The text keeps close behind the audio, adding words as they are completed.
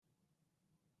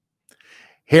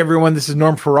Hey everyone, this is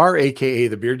Norm Farrar, aka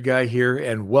the Beard Guy here,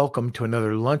 and welcome to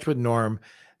another Lunch with Norm,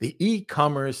 the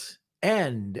e-commerce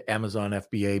and Amazon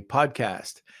FBA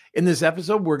podcast. In this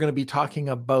episode, we're going to be talking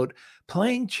about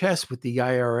playing chess with the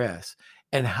IRS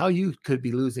and how you could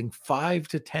be losing 5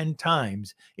 to 10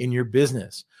 times in your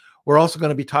business. We're also going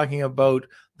to be talking about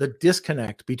the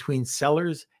disconnect between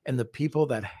sellers and the people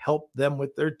that help them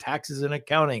with their taxes and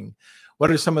accounting. What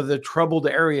are some of the troubled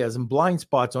areas and blind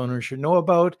spots owners should know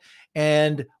about?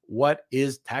 And what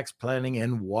is tax planning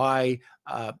and why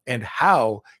and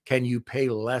how can you pay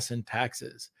less in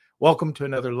taxes? Welcome to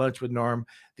another Lunch with Norm,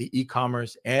 the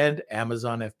e-commerce and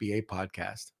Amazon FBA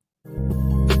podcast.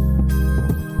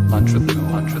 Lunch with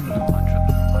Norm, lunch with Norm, lunch with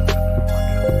Norm, lunch with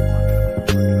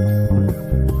Norm.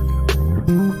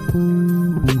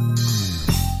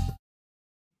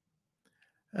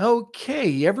 Okay,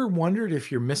 you ever wondered if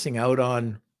you're missing out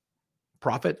on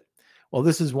profit? Well,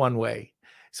 this is one way.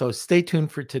 So stay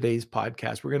tuned for today's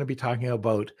podcast. We're going to be talking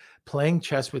about playing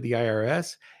chess with the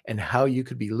IRS and how you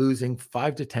could be losing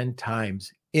 5 to 10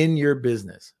 times in your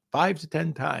business. 5 to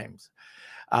 10 times.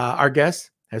 Our guest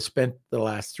has spent the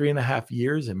last 3.5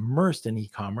 years immersed in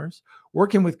e-commerce,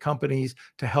 working with companies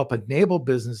to help enable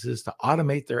businesses to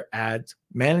automate their ads,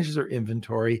 manage their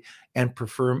inventory, and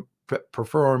perform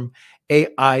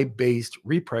AI-based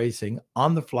repricing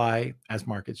on the fly as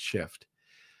markets shift.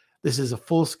 This is a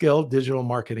full-scale digital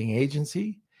marketing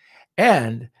agency.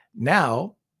 And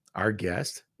now our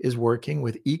guest is working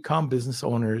with e-com business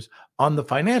owners on the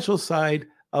financial side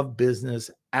of business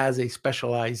as a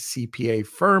specialized CPA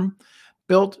firm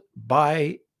built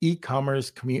by the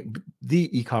e-commerce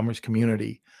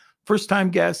community. First-time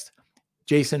guest,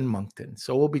 Jason Monkton.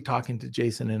 So we'll be talking to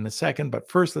Jason in a second, but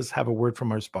first let's have a word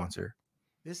from our sponsor.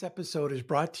 This episode is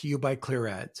brought to you by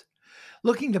ClearAds.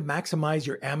 Looking to maximize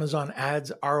your Amazon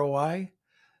ads ROI?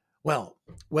 Well,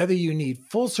 whether you need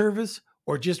full service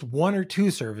or just one or two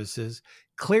services,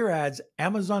 ClearAds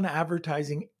Amazon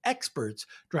advertising experts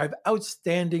drive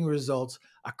outstanding results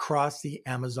across the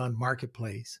Amazon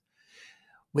marketplace.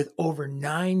 With over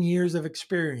 9 years of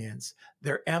experience,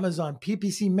 their Amazon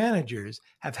PPC managers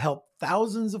have helped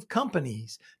thousands of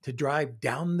companies to drive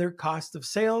down their cost of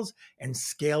sales and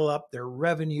scale up their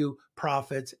revenue,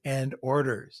 profits, and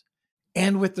orders.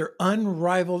 And with their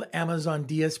unrivaled Amazon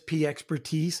DSP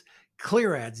expertise,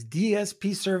 ClearAds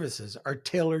DSP services are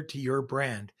tailored to your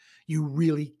brand. You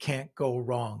really can't go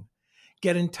wrong.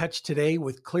 Get in touch today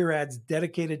with ClearAds'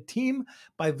 dedicated team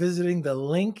by visiting the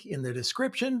link in the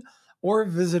description or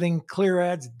visiting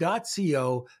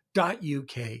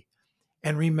clearads.co.uk.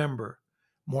 And remember,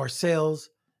 more sales,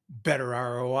 better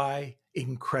ROI,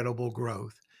 incredible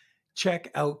growth.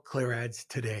 Check out ClearAds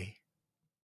today.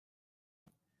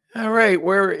 All right,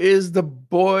 where is the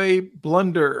boy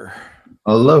Blunder?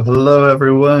 Hello,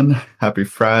 everyone. Happy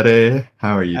Friday.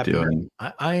 How are you doing?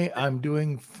 I'm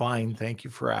doing fine. Thank you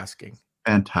for asking.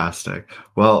 Fantastic.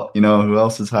 Well, you know who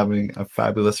else is having a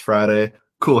fabulous Friday?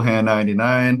 Cool Hand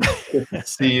 99. Good to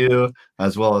see you,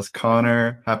 as well as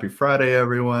Connor. Happy Friday,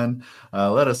 everyone.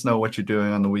 Let us know what you're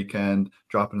doing on the weekend.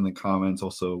 Drop it in the comments.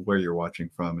 Also, where you're watching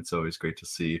from. It's always great to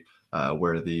see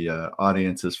where the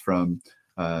audience is from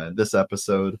this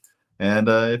episode. And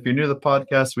if you're new to the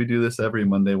podcast, we do this every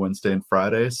Monday, Wednesday, and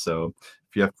Friday. So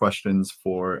if you have questions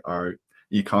for our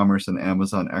e-commerce and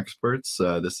Amazon experts,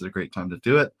 this is a great time to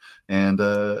do it. And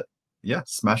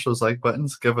smash those like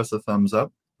buttons. Give us a thumbs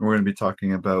up. We're going to be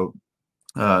talking about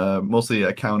mostly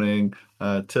accounting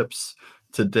tips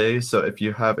today. So if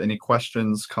you have any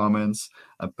questions, comments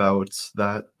about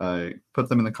that, put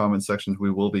them in the comment sections.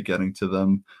 We will be getting to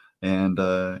them. And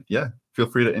feel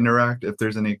free to interact. If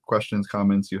there's any questions,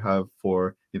 comments you have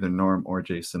for either Norm or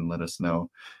Jason, let us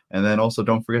know. And then also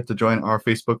don't forget to join our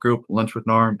Facebook group, Lunch with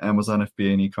Norm, Amazon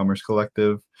FBA and E-commerce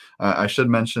Collective. I should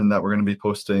mention that we're going to be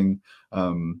posting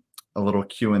a little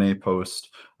Q&A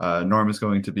post. Norm is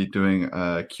going to be doing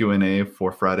a Q&A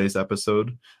for Friday's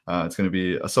episode. It's going to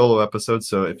be a solo episode.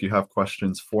 So if you have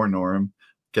questions for Norm,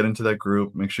 get into that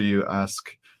group. Make sure you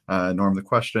ask Norm the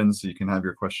questions. You can have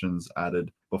your questions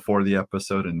added before the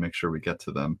episode and make sure we get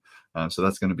to them. So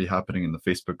that's going to be happening in the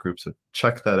Facebook group. So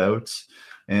check that out.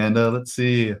 And let's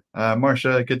see,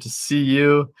 Marcia, good to see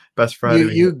you. Best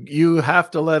Friday. You have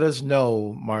to let us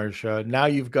know, Marcia. Now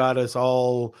you've got us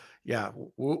all. Yeah,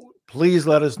 please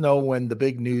let us know when the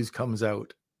big news comes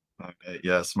out. Okay,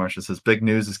 yes, Marcia says big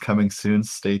news is coming soon.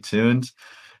 Stay tuned.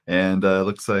 And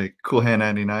looks like Cool Hand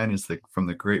 99 is from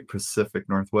the Great Pacific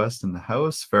Northwest in the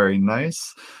house. Very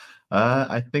nice.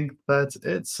 I think that's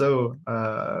it. So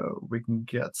we can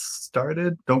get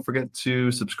started. Don't forget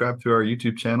to subscribe to our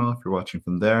YouTube channel if you're watching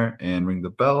from there and ring the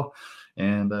bell.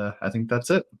 And I think that's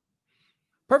it.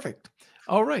 Perfect.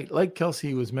 All right. Like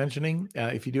Kelsey was mentioning,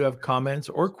 if you do have comments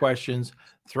or questions,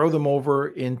 throw them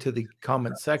over into the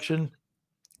comment section.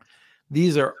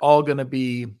 These are all going to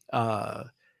be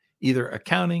either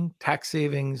accounting, tax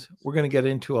savings. We're going to get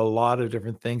into a lot of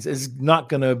different things. It's not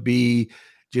going to be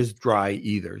just dry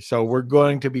either. So we're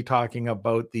going to be talking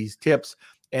about these tips,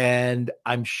 and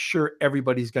I'm sure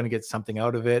everybody's going to get something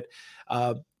out of it.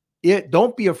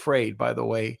 Don't be afraid, by the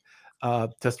way,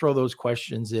 to throw those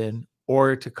questions in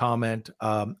or to comment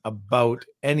about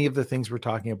any of the things we're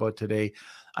talking about today.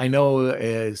 I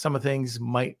know some of things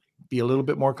might be a little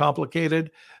bit more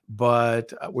complicated,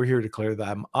 but we're here to clear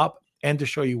them up and to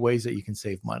show you ways that you can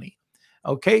save money.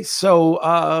 Okay,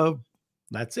 so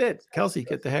that's it. Kelsey,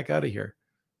 get the heck out of here.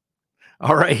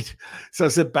 All right. So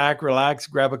sit back, relax,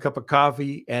 grab a cup of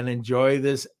coffee, and enjoy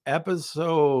this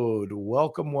episode.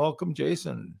 Welcome,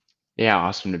 Jason. Yeah,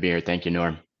 awesome to be here. Thank you,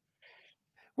 Norm.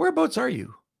 Whereabouts are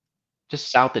you? Just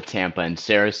south of Tampa in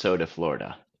Sarasota,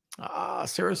 Florida.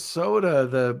 Sarasota,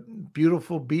 the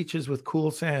beautiful beaches with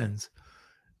cool sands.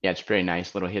 Yeah, it's pretty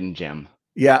nice. Little hidden gem.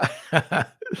 Yeah.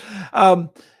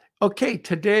 Okay,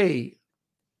 today,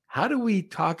 how do we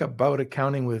talk about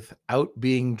accounting without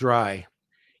being dry?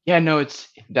 Yeah, no,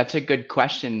 that's a good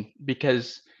question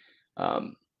because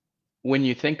when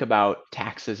you think about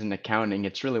taxes and accounting,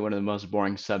 it's really one of the most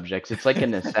boring subjects. It's like a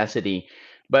necessity,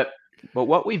 but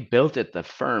what we've built at the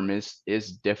firm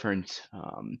is different.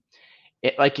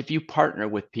 Like if you partner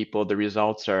with people, the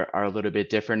results are a little bit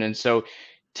different. And so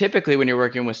typically when you're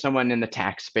working with someone in the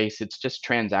tax space, it's just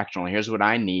transactional. Here's what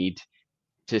I need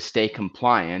to stay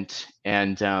compliant.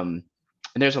 And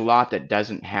there's a lot that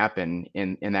doesn't happen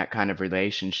in that kind of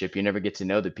relationship. You never get to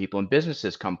know the people. And business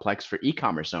is complex for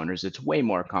e-commerce owners. It's way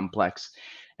more complex.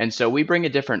 And so we bring a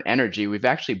different energy. We've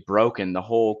actually broken the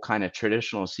whole kind of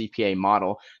traditional CPA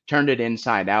model, turned it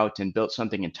inside out and built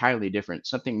something entirely different,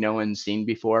 something no one's seen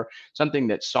before, something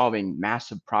that's solving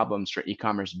massive problems for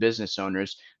e-commerce business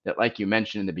owners that, like you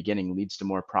mentioned in the beginning, leads to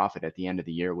more profit at the end of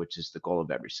the year, which is the goal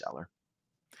of every seller.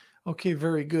 Okay,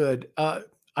 very good.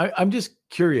 I'm just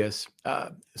curious.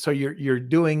 So you're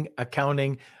doing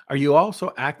accounting. Are you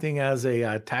also acting as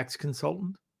a tax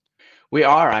consultant? We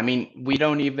are. I mean, we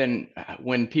don't even,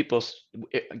 when people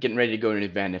getting ready to go to an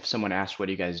event, if someone asks, what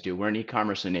do you guys do? We're an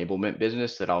e-commerce enablement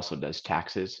business that also does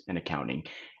taxes and accounting.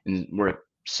 And we're a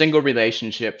single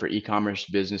relationship for e-commerce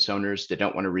business owners that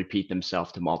don't want to repeat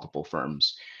themselves to multiple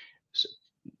firms. So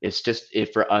it's just,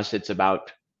 for us, it's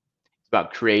about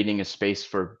creating a space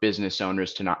for business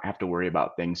owners to not have to worry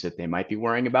about things that they might be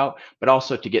worrying about, but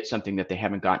also to get something that they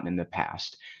haven't gotten in the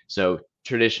past. So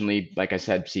traditionally, like I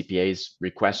said, CPAs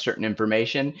request certain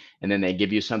information and then they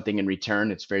give you something in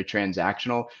return. It's very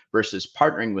transactional versus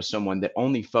partnering with someone that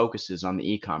only focuses on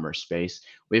the e-commerce space.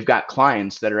 We've got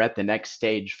clients that are at the next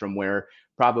stage from where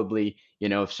probably,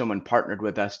 if someone partnered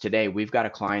with us today, we've got a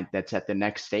client that's at the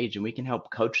next stage and we can help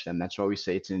coach them. That's why we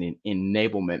say it's an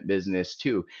enablement business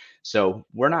too. So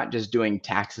we're not just doing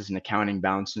taxes and accounting,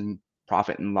 balancing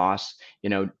profit and loss,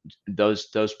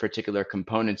 those particular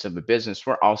components of a business.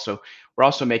 We're also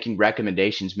making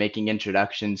recommendations, making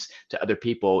introductions to other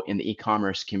people in the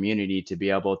e-commerce community to be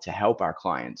able to help our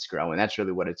clients grow. And that's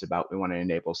really what it's about. We want to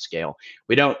enable scale.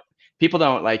 People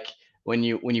don't like when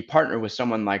you partner with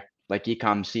someone like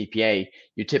Ecom CPA,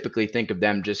 you typically think of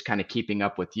them just kind of keeping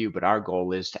up with you, but our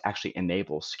goal is to actually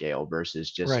enable scale versus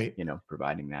just, Right.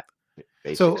 Providing that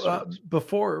basic So service.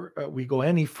 before we go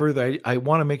any further, I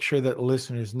want to make sure that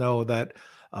listeners know that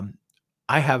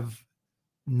I have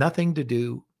nothing to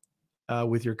do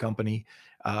with your company.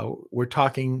 We're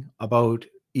talking about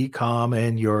ecom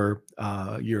and your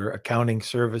accounting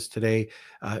service today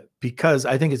because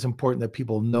I think it's important that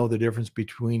people know the difference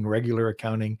between regular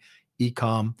accounting,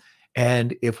 ecom,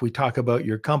 and if we talk about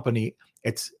your company,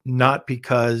 it's not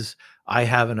because I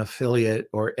have an affiliate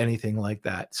or anything like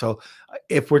that. So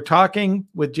if we're talking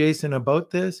with Jason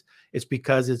about this, it's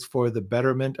because it's for the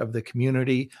betterment of the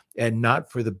community and not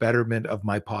for the betterment of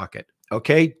my pocket.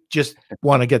 Okay, just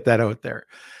want to get that out there.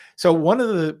 So one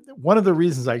of the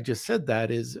reasons I just said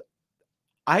that is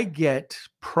I get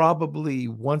probably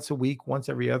once a week, once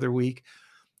every other week,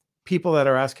 people that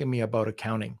are asking me about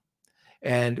accounting.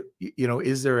 And,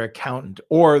 is there an accountant,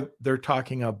 or they're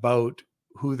talking about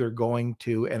who they're going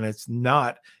to, and it's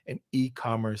not an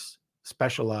e-commerce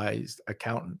specialized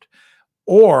accountant,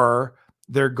 or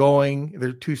they're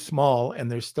too small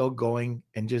and they're still going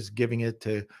and just giving it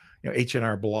to,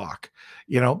 H&R Block.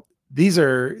 This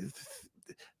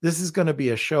is going to be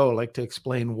a show like to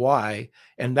explain why,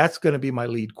 and that's going to be my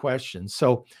lead question.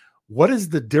 So what is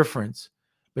the difference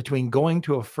between going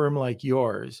to a firm like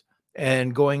yours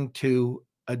and going to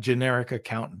a generic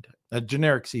accountant? a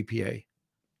generic CPA?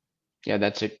 Yeah,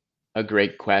 that's a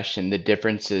great question. The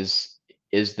difference is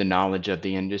the knowledge of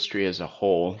the industry as a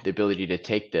whole, the ability to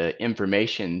take the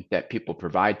information that people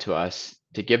provide to us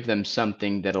to give them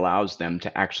something that allows them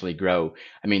to actually grow.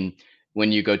 I mean,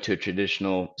 when you go to a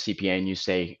traditional CPA and you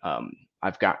say,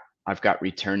 I've got I've got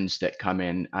returns that come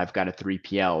in, I've got a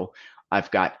 3PL,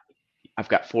 I've got I've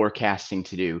got forecasting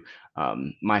to do.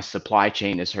 My supply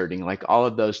chain is hurting. Like all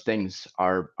of those things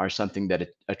are something that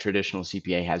a traditional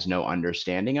CPA has no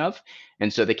understanding of,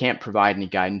 and so they can't provide any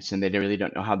guidance, and they really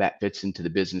don't know how that fits into the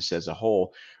business as a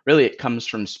whole. Really, it comes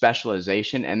from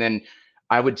specialization, and then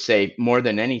I would say more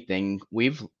than anything,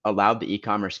 we've allowed the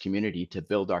e-commerce community to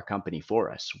build our company for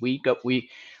us. We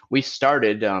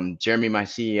started, Jeremy, my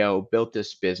CEO, built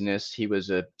this business. He was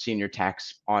a senior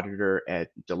tax auditor at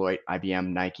Deloitte,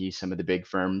 IBM, Nike, some of the big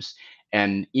firms.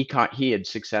 And he had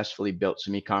successfully built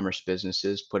some e-commerce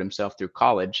businesses, put himself through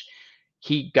college.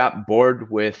 He got bored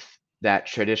with that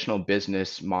traditional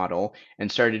business model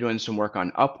and started doing some work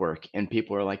on Upwork. And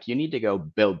people were like, you need to go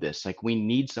build this. Like, we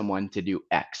need someone to do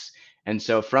X. And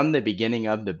so from the beginning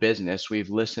of the business,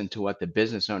 we've listened to what the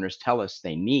business owners tell us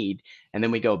they need, and then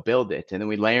we go build it. And then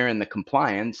we layer in the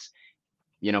compliance,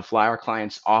 fly our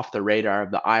clients off the radar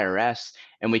of the IRS,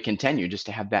 and we continue just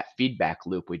to have that feedback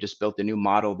loop. We just built a new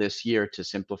model this year to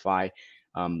simplify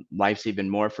life's even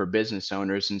more for business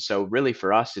owners. And so really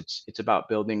for us, it's about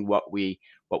building what we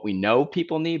know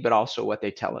people need, but also what they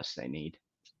tell us they need.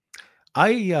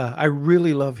 I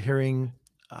really love hearing,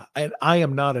 and I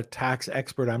am not a tax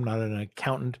expert. I'm not an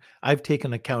accountant. I've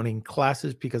taken accounting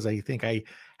classes because I think I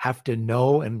have to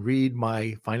know and read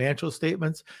my financial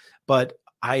statements, but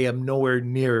I am nowhere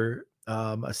near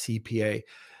a CPA.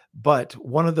 But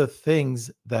one of the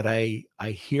things that I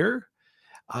hear,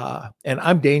 and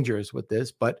I'm dangerous with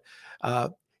this, but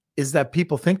is that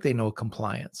people think they know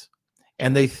compliance.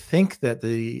 And they think that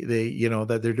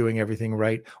that they're doing everything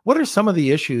right. What are some of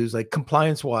the issues, like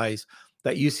compliance wise,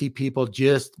 that you see people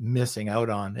just missing out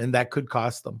on, and that could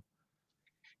cost them?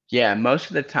 Yeah,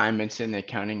 most of the time it's in the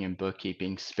accounting and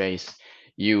bookkeeping space.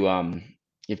 You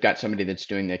you've got somebody that's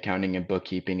doing the accounting and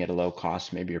bookkeeping at a low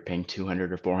cost. Maybe you're paying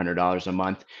 $200 or $400 a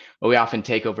month. But we often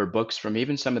take over books from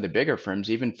even some of the bigger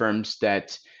firms, even firms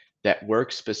that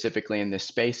work specifically in this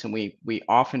space. And we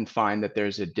often find that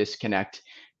there's a disconnect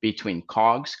between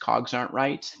COGS. COGS aren't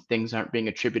right. Things aren't being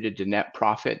attributed to net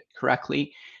profit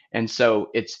correctly. And so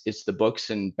it's the books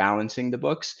and balancing the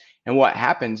books. And what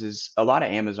happens is a lot of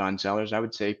Amazon sellers, I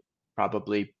would say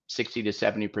probably 60 to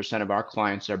 70% of our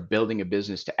clients are building a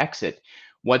business to exit.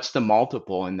 What's the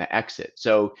multiple in the exit?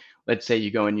 So let's say you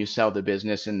go and you sell the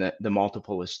business and the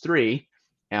multiple is 3,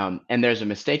 and there's a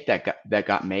mistake that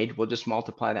got made. We'll just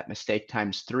multiply that mistake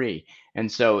times 3.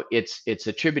 And so it's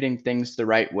attributing things the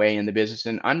right way in the business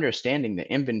and understanding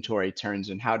the inventory turns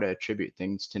and how to attribute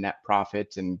things to net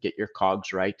profits and get your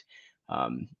COGS right.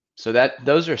 So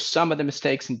those are some of the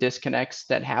mistakes and disconnects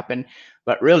that happen.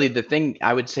 But really, the thing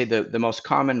I would say the most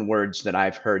common words that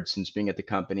I've heard since being at the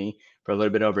company for a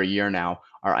little bit over a year now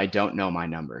are, I don't know my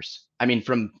numbers. I mean,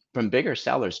 from bigger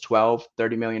sellers, 12,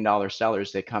 $30 million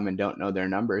sellers, they come and don't know their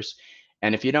numbers.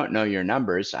 And if you don't know your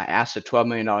numbers, I asked a $12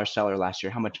 million seller last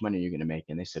year, how much money are you going to make?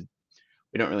 And they said,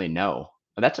 we don't really know.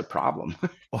 Well, that's a problem.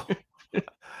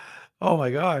 Oh my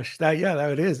gosh, that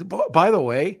it is. By the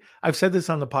way, I've said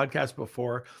this on the podcast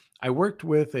before. I worked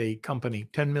with a company,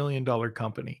 $10 million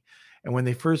company. And when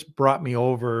they first brought me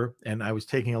over and I was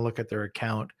taking a look at their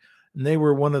account, and they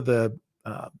were one of the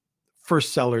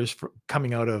first sellers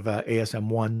coming out of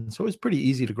ASM1. So it was pretty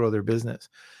easy to grow their business.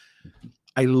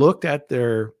 I looked at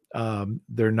their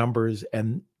numbers,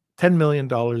 and $10 million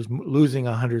losing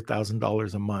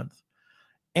 $100,000 a month.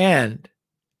 And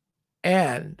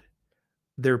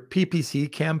their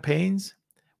PPC campaigns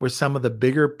were some of the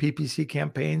bigger PPC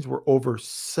campaigns were over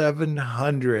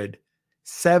 700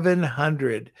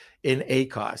 in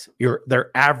ACOS,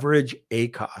 their average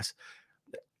ACOS.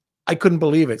 I couldn't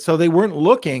believe it. So they weren't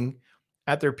looking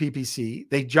at their PPC.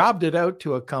 They jobbed it out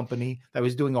to a company that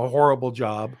was doing a horrible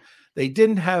job. They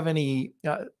didn't have any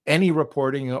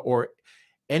reporting or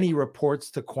any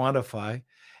reports to quantify.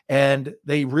 And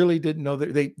they really didn't know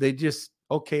that they just,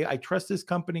 okay, I trust this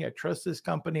company. I trust this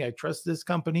company. I trust this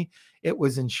company. It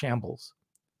was in shambles.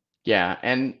 Yeah,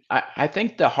 and I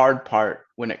think the hard part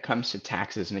when it comes to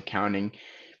taxes and accounting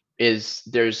is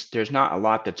there's not a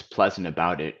lot that's pleasant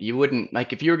about it. You wouldn't,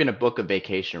 like, if you were going to book a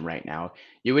vacation right now,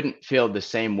 you wouldn't feel the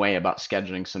same way about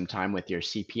scheduling some time with your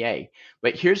CPA.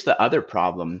 But here's the other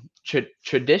problem.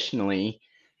 Traditionally,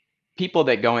 people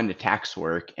that go into tax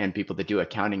work and people that do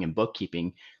accounting and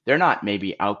bookkeeping, they're not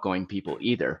maybe outgoing people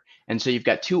either. And so you've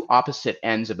got two opposite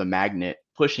ends of a magnet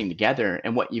pushing together.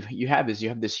 And what you have is you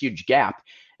have this huge gap.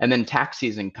 And then tax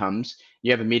season comes,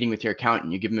 you have a meeting with your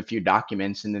accountant, you give them a few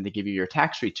documents, and then they give you your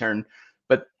tax return.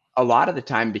 But a lot of the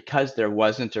time, because there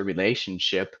wasn't a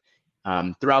relationship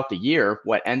throughout the year,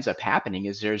 what ends up happening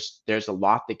is there's a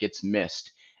lot that gets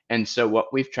missed. And so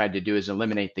what we've tried to do is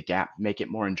eliminate the gap, make it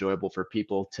more enjoyable for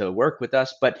people to work with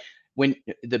us. But when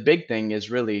the big thing is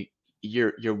really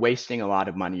you're wasting a lot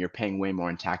of money. You're paying way more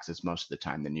in taxes most of the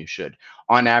time than you should.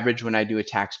 On average, when I do a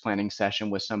tax planning session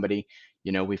with somebody,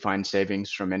 we find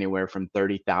savings from anywhere from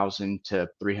 $30,000 to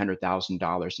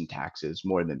 $300,000 in taxes,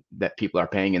 more than that people are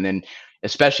paying. And then,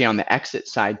 especially on the exit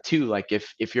side too, like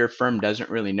if your firm doesn't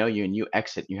really know you and you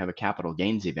exit, you have a capital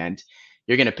gains event,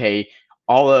 you're going to pay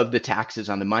all of the taxes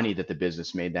on the money that the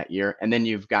business made that year. And then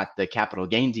you've got the capital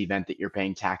gains event that you're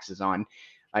paying taxes on.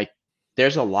 Like,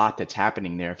 there's a lot that's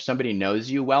happening there. If somebody knows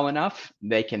you well enough,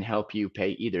 they can help you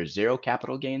pay either zero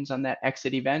capital gains on that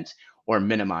exit event or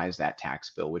minimize that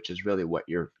tax bill, which is really what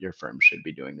your firm should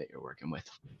be doing that you're working with.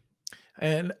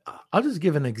 And I'll just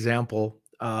give an example.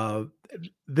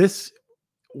 This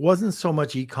wasn't so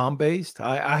much e-com based.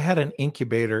 I had an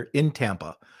incubator in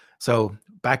Tampa, so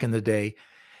back in the day,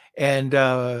 and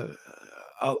a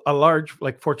large,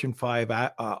 like Fortune 5,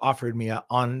 offered me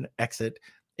on exit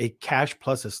a cash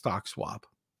plus a stock swap.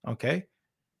 Okay.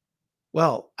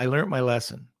 Well, I learned my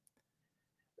lesson.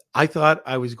 I thought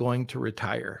I was going to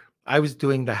retire. I was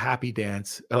doing the happy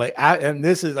dance. And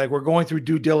this is like, we're going through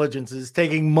due diligence. It's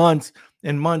taking months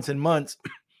and months and months.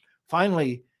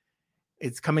 Finally,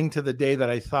 it's coming to the day that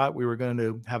I thought we were going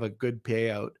to have a good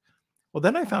payout. Well,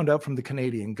 then I found out from the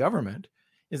Canadian government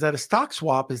is that a stock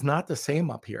swap is not the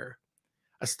same up here.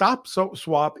 A stock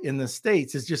swap in the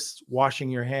States is just washing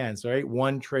your hands, right?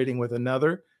 One trading with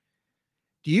another.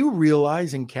 Do you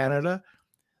realize in Canada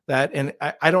that, and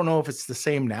I don't know if it's the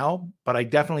same now, but I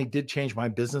definitely did change my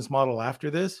business model after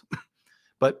this.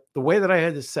 But the way that I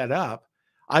had to set up,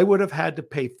 I would have had to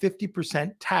pay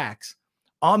 50% tax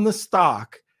on the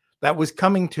stock that was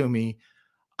coming to me.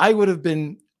 I would have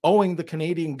been owing the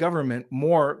Canadian government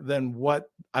more than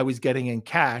what I was getting in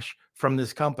cash from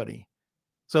this company.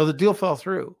 So the deal fell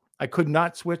through. I could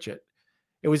not switch it.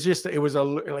 These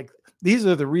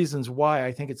are the reasons why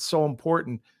I think it's so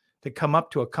important to come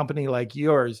up to a company like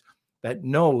yours that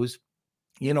knows,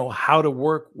 how to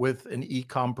work with an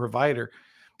e-com provider.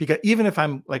 Because even if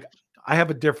I'm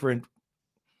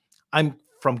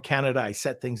from Canada, I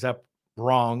set things up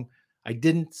wrong. I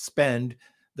didn't spend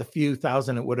the few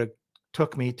thousand it would have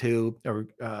took me to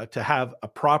have a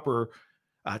proper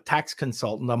tax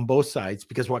consultant on both sides,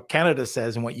 because what Canada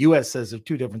says and what US says are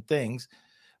two different things.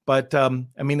 But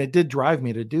it did drive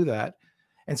me to do that.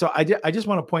 And so I just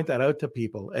want to point that out to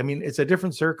people. I mean, it's a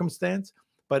different circumstance,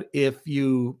 but if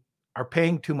you are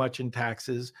paying too much in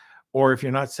taxes, or if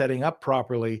you're not setting up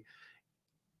properly,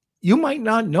 you might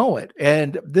not know it.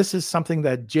 And this is something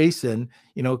that Jason,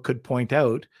 could point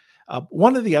out.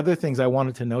 One of the other things I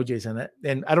wanted to know, Jason,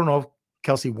 and I don't know if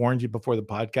Kelsey warned you before the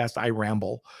podcast, I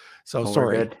ramble. So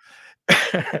sorry.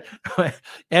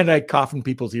 And I cough in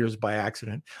people's ears by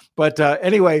accident. But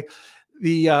anyway,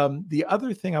 the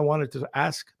other thing I wanted to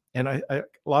ask, and a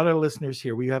lot of listeners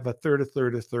here, we have a third,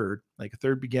 like a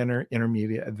third beginner,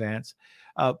 intermediate, advanced.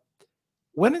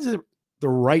 When is it the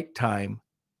right time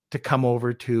to come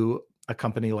over to a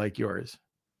company like yours?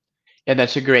 Yeah,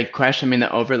 that's a great question. I mean,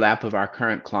 the overlap of our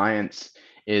current clients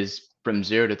is from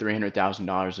 $0 to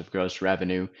 $300,000 of gross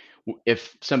revenue.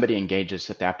 If somebody engages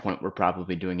at that point, we're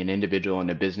probably doing an individual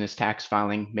and a business tax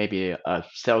filing, maybe a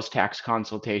sales tax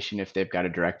consultation if they've got a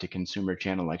direct-to-consumer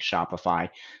channel like Shopify.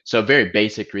 So a very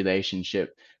basic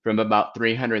relationship. From about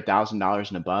 $300,000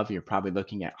 and above, you're probably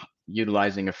looking at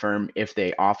utilizing a firm if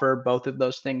they offer both of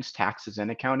those things, taxes and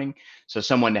accounting. So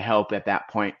someone to help at that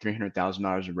point,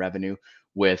 $300,000 of revenue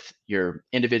with your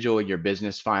individual, your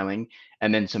business filing,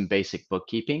 and then some basic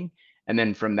bookkeeping. And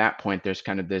then from that point, there's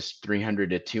kind of this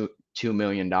 $300,000 to $2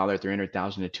 million,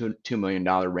 $300,000 to $2 million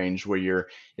range where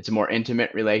it's a more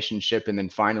intimate relationship. And then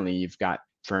finally, you've got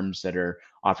firms that are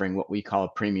offering what we call a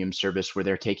premium service, where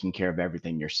they're taking care of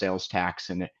everything, your sales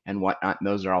tax and whatnot. And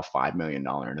those are all $5 million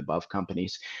and above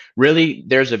companies. Really,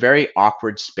 there's a very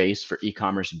awkward space for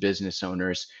e-commerce business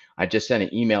owners. I just sent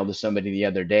an email to somebody the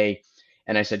other day,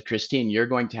 and I said, Christine, you're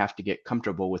going to have to get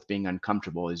comfortable with being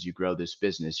uncomfortable as you grow this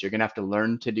business. You're going to have to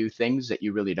learn to do things that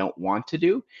you really don't want to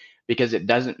do, because it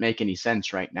doesn't make any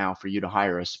sense right now for you to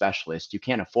hire a specialist. You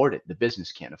can't afford it. The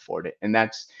business can't afford it. And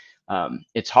that's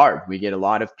it's hard. We get a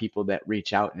lot of people that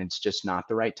reach out and it's just not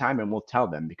the right time, and we'll tell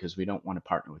them because we don't want to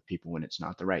partner with people when it's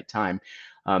not the right time.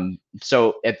 In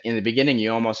the beginning,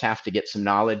 you almost have to get some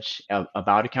knowledge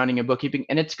about accounting and bookkeeping,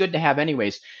 and it's good to have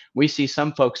anyways. We see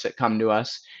some folks that come to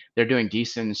us, they're doing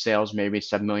decent in sales, maybe a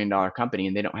 $7 million company,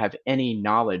 and they don't have any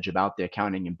knowledge about the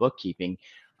accounting and bookkeeping.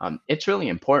 It's really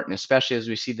important, especially as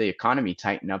we see the economy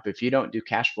tighten up. If you don't do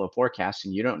cash flow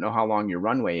forecasting, you don't know how long your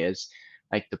runway is,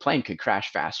 like the plane could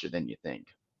crash faster than you think.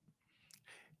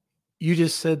 You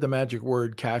just said the magic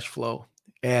word, cash flow.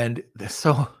 And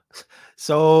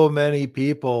so many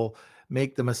people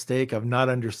make the mistake of not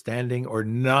understanding or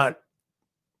not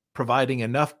providing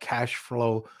enough cash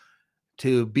flow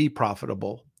to be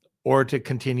profitable or to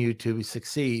continue to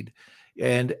succeed.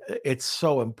 And it's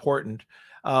so important.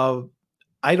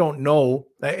 I don't know.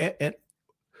 And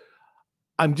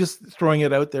I'm just throwing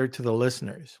it out there to the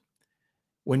listeners.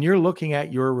 When you're looking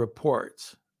at your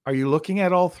reports, are you looking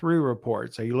at all three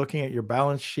reports? Are you looking at your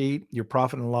balance sheet, your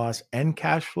profit and loss, and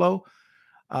cash flow?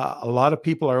 A lot of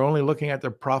people are only looking at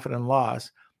their profit and loss,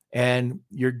 and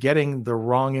you're getting the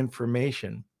wrong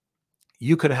information.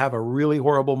 You could have a really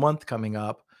horrible month coming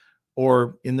up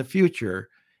or in the future,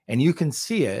 and you can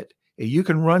see it. You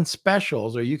can run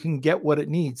specials or you can get what it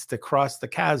needs to cross the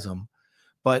chasm.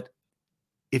 But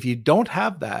if you don't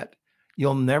have that,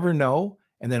 you'll never know.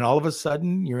 And then all of a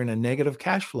sudden you're in a negative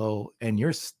cash flow and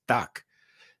you're stuck.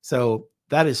 So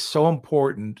that is so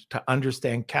important to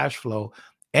understand cash flow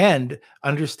and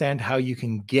understand how you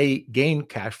can gain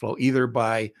cash flow either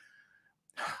by,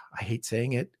 I hate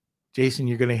saying it, Jason,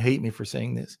 you're going to hate me for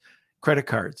saying this, credit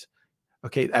cards.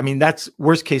 Okay. I mean, that's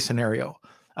worst case scenario.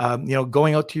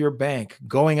 Going out to your bank,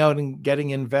 going out and getting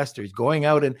investors, going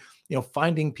out and,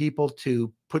 finding people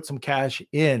to put some cash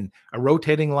in, a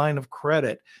rotating line of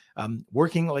credit,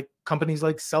 working like companies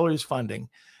like Sellers Funding.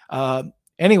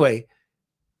 Anyway,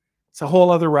 it's a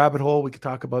whole other rabbit hole. We could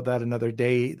talk about that another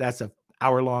day. That's an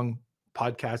hour-long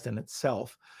podcast in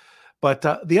itself. But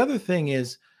the other thing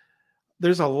is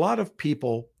there's a lot of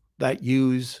people that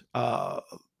use, I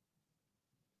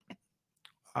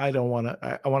want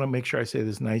to make sure I say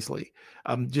this nicely,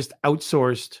 just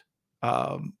outsourced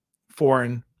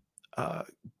foreign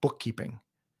bookkeeping,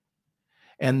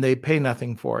 and they pay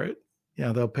nothing for it.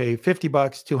 They'll pay $50,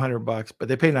 $200, but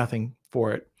they pay nothing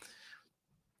for it.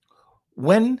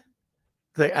 When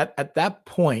they at that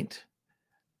point,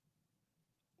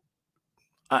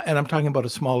 and I'm talking about a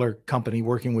smaller company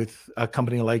working with a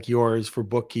company like yours for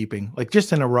bookkeeping, like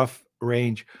just in a rough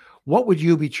range, what would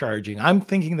you be charging? I'm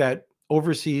thinking that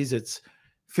overseas it's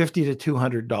 $50 to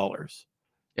 $200.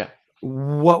 Yeah.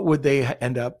 What would they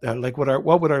end up like?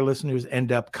 What would our listeners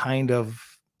end up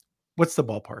what's the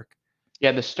ballpark?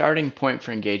 Yeah, the starting point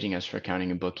for engaging us for accounting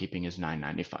and bookkeeping is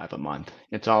 $9.95 a month.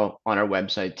 It's all on our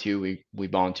website too. We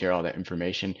volunteer all that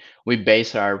information. We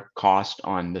base our cost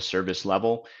on the service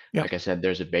level. Yeah. Like I said,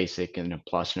 there's a basic and a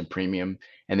plus and a premium.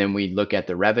 And then we look at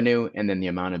the revenue and then the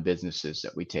amount of businesses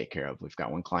that we take care of. We've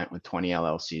got one client with 20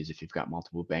 LLCs. If you've got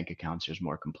multiple bank accounts, there's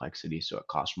more complexity, so it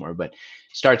costs more. But it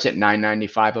starts at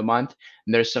 $9.95 a month.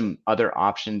 And there's some other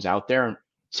options out there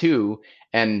too.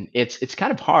 And it's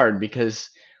kind of hard because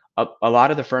a lot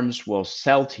of the firms will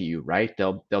sell to you, right?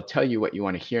 They'll tell you what you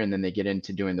want to hear, and then they get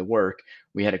into doing the work.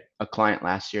 We had a client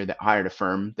last year that hired a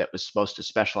firm that was supposed to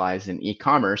specialize in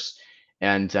e-commerce,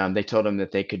 and they told them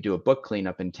that they could do a book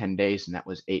cleanup in 10 days, and that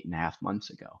was 8.5 months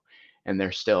ago, and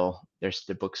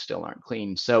the books still aren't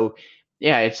clean. So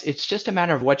yeah, it's just a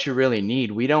matter of what you really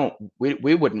need. We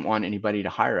wouldn't want anybody to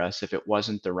hire us if it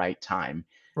wasn't the right time.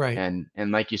 Right.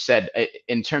 And like you said,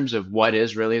 in terms of what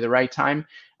is really the right time,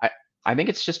 I think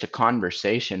it's just a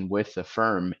conversation with the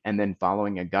firm and then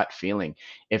following a gut feeling.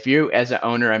 If you, as an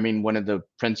owner, I mean, one of the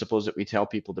principles that we tell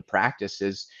people to practice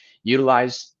is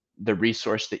utilize the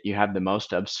resource that you have the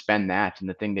most of, spend that, and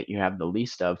the thing that you have the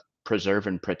least of, preserve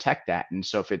and protect that. And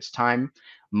so if it's time,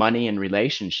 money, and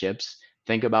relationships,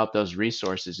 think about those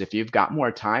resources. If you've got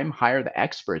more time, hire the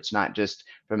experts, not just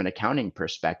from an accounting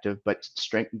perspective, but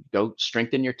go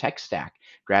strengthen your tech stack,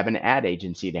 grab an ad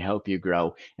agency to help you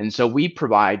grow. And so we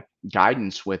provide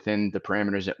guidance within the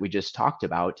parameters that we just talked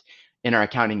about in our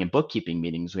accounting and bookkeeping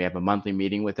meetings. We have a monthly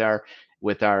meeting with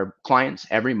our clients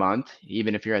every month,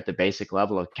 even if you're at the basic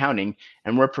level of accounting,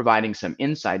 and we're providing some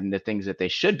insight into things that they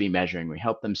should be measuring. We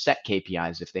help them set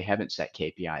KPIs if they haven't set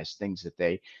KPIs, things that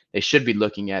they should be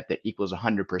looking at that equals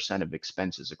 100% of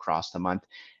expenses across the month.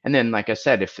 And then, like I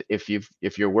said, if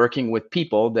you're working with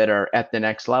people that are at the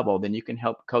next level, then you can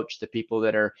help coach the people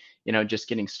that are, just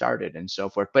getting started and so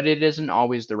forth. But it isn't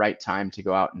always the right time to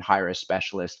go out and hire a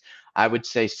specialist. I would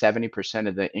say 70%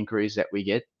 of the inquiries that we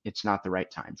get, it's not the right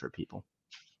time for people.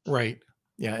 Right.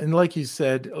 Yeah. And like you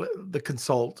said,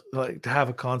 like to have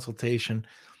a consultation.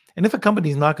 And if a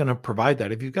company's not going to provide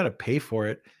that, if you've got to pay for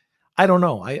it, I don't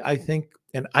know. I think,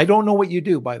 and I don't know what you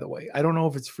do, by the way. I don't know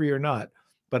if it's free or not,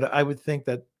 but I would think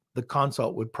that the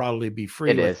consult would probably be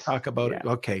free. It Let's is. talk about it.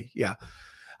 Yeah. Okay. Yeah.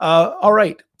 All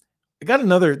right. I got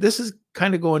another. This is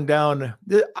kind of going down.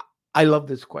 I love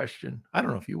this question. I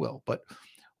don't know if you will, but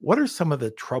what are some of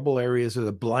the trouble areas or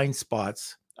the blind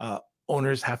spots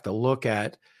owners have to look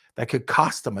at that could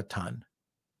cost them a ton?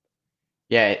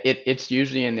 Yeah, it's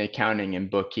usually in the accounting and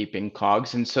bookkeeping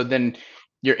cogs. And so then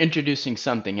you're introducing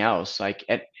something else. Like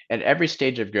at every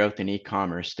stage of growth in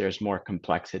e-commerce, there's more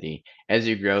complexity. As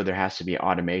you grow, there has to be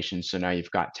automation. So now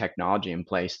you've got technology in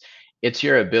place. It's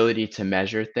your ability to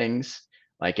measure things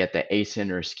like at the ASIN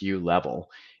or SKU level.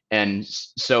 And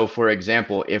so, for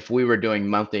example, if we were doing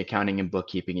monthly accounting and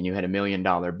bookkeeping and you had $1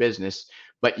 million business,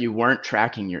 but you weren't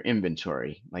tracking your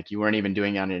inventory, like you weren't even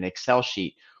doing it on an Excel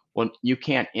sheet, well, you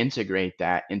can't integrate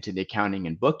that into the accounting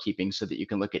and bookkeeping so that you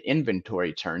can look at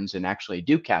inventory turns and actually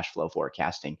do cash flow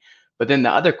forecasting. But then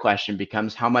the other question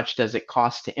becomes, how much does it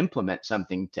cost to implement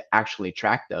something to actually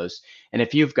track those? And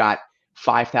if you've got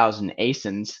 5,000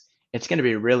 ASINs, it's going to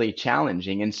be really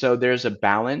challenging. And so there's a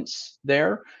balance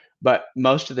there. But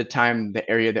most of the time, the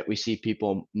area that we see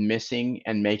people missing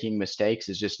and making mistakes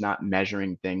is just not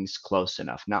measuring things close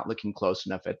enough, not looking close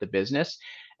enough at the business,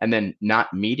 and then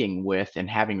not meeting with and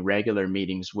having regular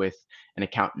meetings with an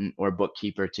accountant or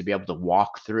bookkeeper to be able to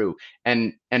walk through.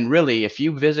 And really, if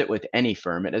you visit with any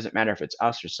firm, it doesn't matter if it's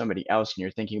us or somebody else, and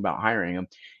you're thinking about hiring them,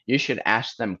 you should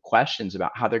ask them questions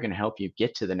about how they're going to help you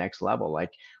get to the next level. Like,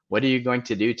 what are you going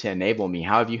to do to enable me?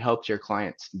 How have you helped your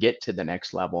clients get to the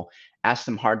next level? Ask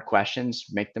them hard questions,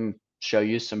 make them show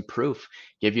you some proof,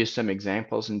 give you some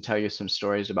examples, and tell you some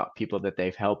stories about people that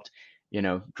they've helped,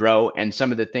 grow, and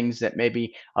some of the things that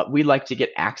maybe we like to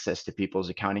get access to people's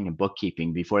accounting and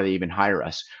bookkeeping before they even hire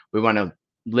us. We want to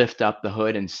lift up the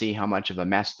hood and see how much of a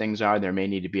mess things are. There may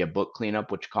need to be a book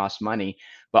cleanup, which costs money,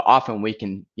 but often we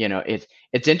can,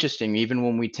 it's interesting. Even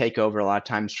when we take over a lot of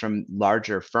times from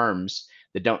larger firms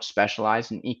that don't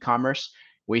specialize in e-commerce,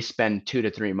 we spend 2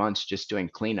 to 3 months just doing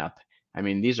cleanup. I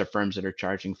mean, these are firms that are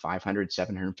charging $500,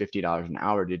 $750 an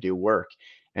hour to do work.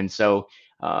 And so,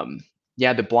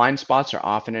 yeah, the blind spots are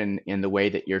often in the way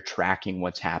that you're tracking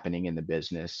what's happening in the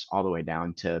business, all the way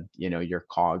down to, your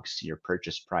COGS, your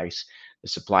purchase price, the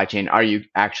supply chain. Are you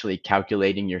actually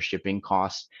calculating your shipping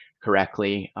costs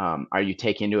correctly? Are you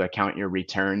taking into account your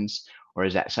returns? Or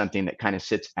is that something that kind of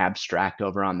sits abstract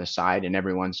over on the side, and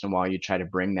every once in a while you try to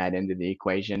bring that into the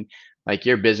equation? Like,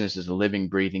 your business is a living,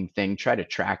 breathing thing. Try to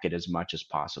track it as much as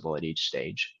possible at each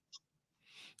stage.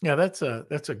 Yeah, that's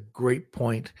a great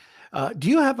point. Do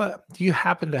you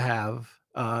happen to have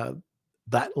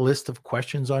that list of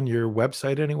questions on your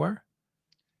website anywhere?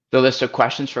 The list of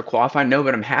questions for qualifying? No,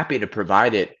 but I'm happy to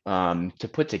provide it, to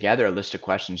put together a list of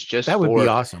questions That would be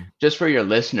awesome. just for your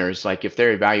listeners, like if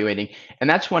they're evaluating. And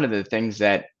that's one of the things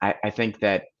that I think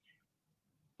that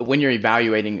when you're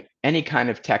evaluating any kind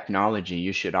of technology,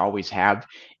 you should always have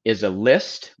is a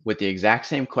list with the exact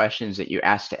same questions that you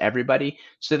ask to everybody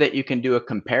so that you can do a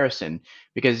comparison.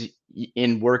 Because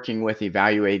in working with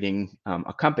evaluating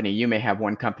a company, you may have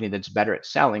one company that's better at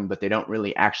selling, but they don't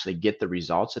really actually get the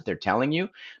results that they're telling you.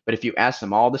 But if you ask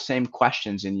them all the same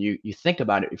questions and you think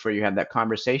about it before you have that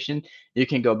conversation, you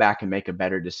can go back and make a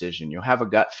better decision. You'll have a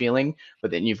gut feeling, but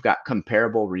then you've got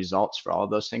comparable results for all of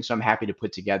those things. So I'm happy to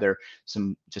put together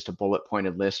just a bullet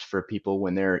pointed list for people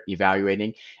when they're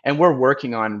evaluating. And we're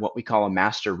working on what we call a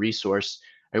master resource.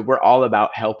 We're all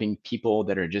about helping people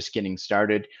that are just getting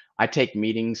started. I take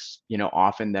meetings,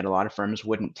 often that a lot of firms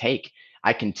wouldn't take.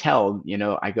 I can tell,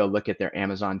 I go look at their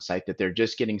Amazon site that they're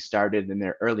just getting started in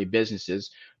their early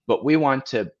businesses, but we want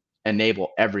to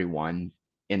enable everyone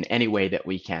in any way that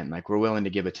we can. Like, we're willing to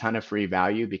give a ton of free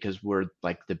value because we're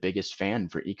like the biggest fan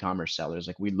for e-commerce sellers.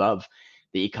 Like, we love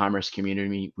the e-commerce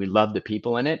community. We love the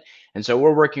people in it. And so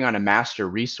we're working on a master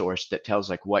resource that tells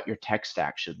like what your tech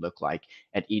stack should look like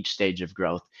at each stage of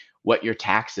growth, what your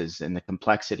taxes and the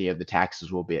complexity of the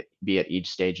taxes will be at each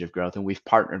stage of growth. And we've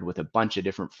partnered with a bunch of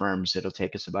different firms. It'll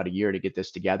take us about a year to get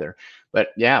this together.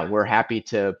 But yeah, we're happy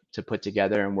to put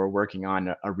together, and we're working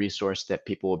on a resource that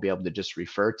people will be able to just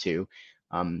refer to.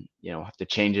 Have to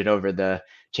change it over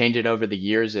the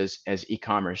years as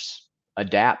e-commerce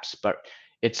adapts, but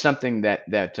it's something that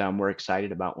we're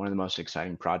excited about. One of the most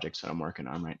exciting projects that I'm working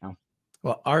on right now.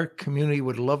 Well, our community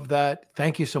would love that.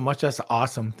 Thank you so much. That's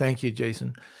awesome. Thank you,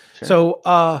 Jason. Sure.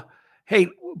 So, hey,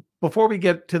 before we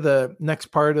get to the next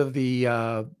part of the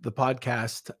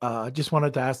podcast, just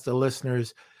wanted to ask the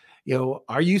listeners,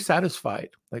 Are you satisfied?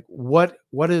 Like what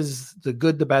is the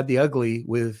good, the bad, the ugly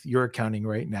with your accounting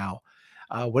right now?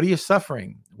 What are you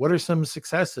suffering? What are some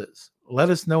successes? Let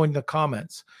us know in the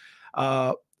comments.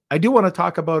 I do want to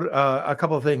talk about a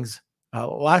couple of things.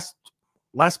 Last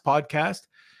podcast,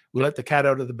 we let the cat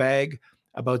out of the bag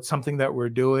about something that we're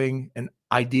doing, an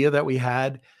idea that we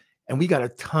had, and we got a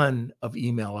ton of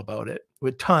email about it.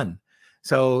 A ton.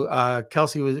 So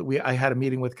Kelsey I had a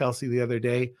meeting with Kelsey the other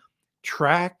day.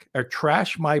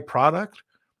 Trash my product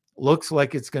looks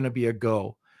like it's going to be a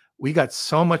go. We got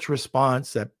so much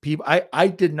response that people, I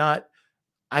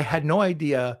had no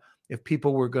idea if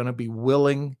people were going to be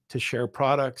willing to share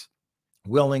products,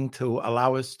 willing to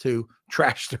allow us to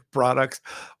trash their products,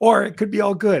 or it could be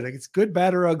all good. It's good,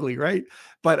 bad, or ugly, right?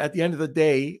 But at the end of the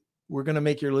day, we're going to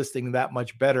make your listing that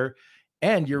much better.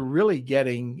 And you're really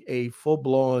getting a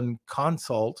full-blown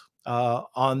consult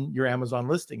on your Amazon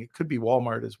listing. It could be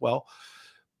Walmart as well.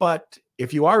 But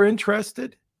if you are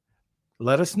interested,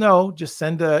 let us know. Just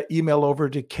send an email over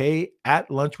to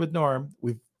k@lunchwithnorm.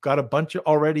 We've got a bunch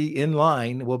already in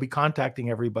line. We'll be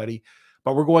contacting everybody,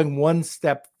 but we're going one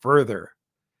step further.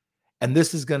 And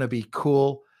this is going to be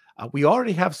cool. We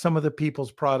already have some of the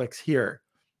people's products here.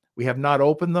 We have not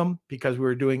opened them because we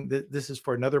were doing this is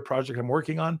for another project I'm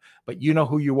working on, but you know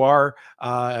who you are,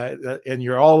 and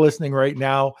you're all listening right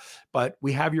now, but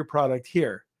we have your product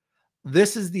here.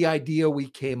 This is the idea we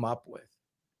came up with.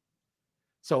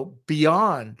 So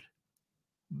beyond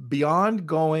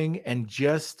going and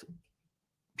just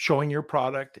showing your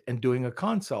product and doing a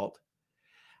consult,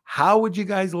 how would you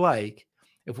guys like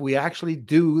if we actually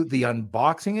do the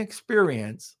unboxing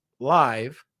experience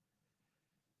live,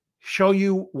 show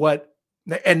you what,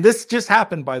 and this just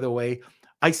happened, by the way.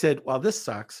 I said, well, this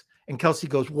sucks. And Kelsey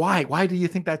goes, why? Why do you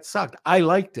think that sucked? I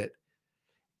liked it.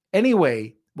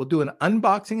 Anyway, we'll do an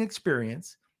unboxing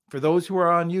experience. For those who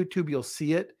are on YouTube, you'll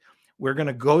see it. We're going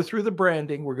to go through the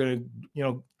branding. We're going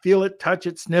to, feel it, touch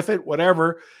it, sniff it,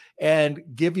 whatever, and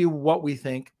give you what we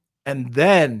think, and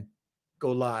then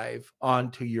go live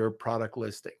onto your product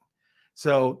listing.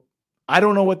 So I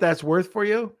don't know what that's worth for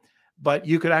you, but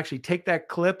you could actually take that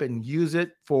clip and use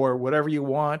it for whatever you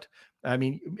want. I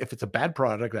mean, if it's a bad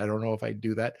product, I don't know if I'd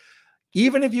do that.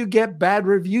 Even if you get bad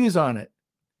reviews on it,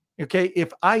 okay,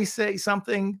 if I say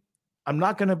something, I'm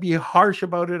not going to be harsh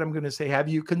about it. I'm going to say, have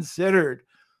you considered?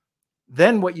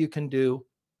 Then what you can do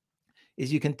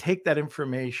is you can take that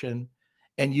information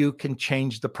and you can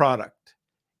change the product.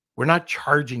 We're not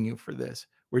charging you for this.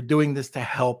 We're doing this to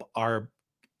help our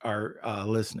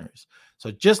listeners.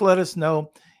 So just let us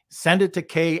know. Send it to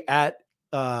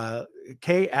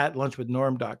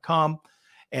k@lunchwithnorm.com.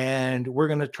 And we're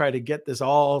going to try to get this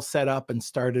all set up and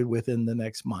started within the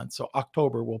next month. So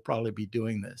October, we'll probably be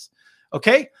doing this.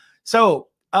 Okay. So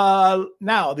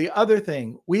now the other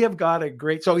thing, we have got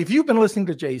so if you've been listening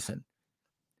to Jason,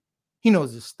 he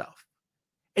knows this stuff.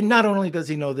 And not only does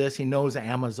he know this, he knows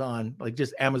Amazon, like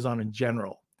just Amazon in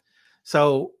general.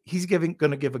 So he's going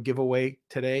to give a giveaway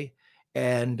today.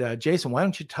 And Jason, why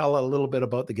don't you tell a little bit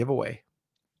about the giveaway?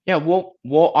 Yeah,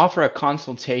 we'll offer a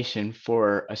consultation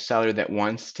for a seller that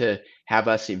wants to have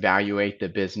us evaluate the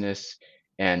business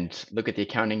and look at the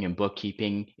accounting and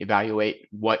bookkeeping, evaluate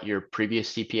what your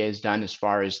previous CPA has done as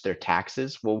far as their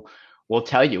taxes. We'll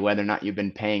tell you whether or not you've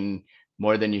been paying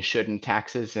more than you should in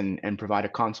taxes and provide a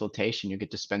consultation. You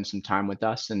get to spend some time with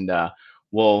us, and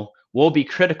we'll be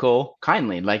critical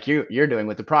kindly, like you're doing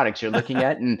with the products you're looking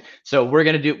at. And so we're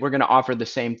gonna offer the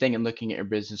same thing in looking at your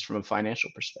business from a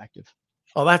financial perspective.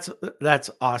 Oh, that's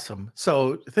awesome.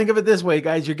 So think of it this way,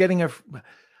 guys. You're getting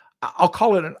I'll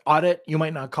call it an audit. You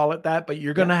might not call it that, but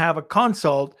you're going to have a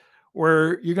consult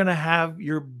where you're going to have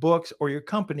your books or your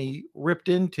company ripped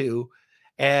into.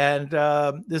 And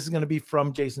this is going to be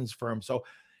from Jason's firm. So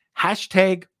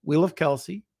hashtag Wheel of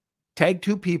Kelsey, tag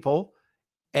 2 people,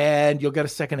 and you'll get a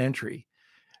second entry.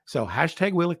 So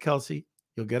hashtag Wheel of Kelsey,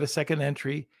 you'll get a second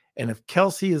entry. And if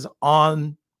Kelsey is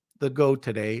on the go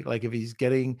today, like if he's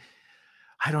getting,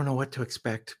 I don't know what to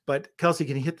expect, but Kelsey,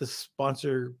 can you hit the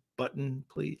sponsor button,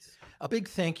 please? A big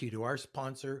thank you to our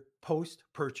sponsor, Post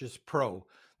Purchase Pro,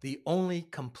 the only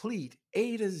complete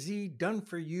A to Z done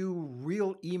for you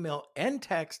real email and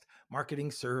text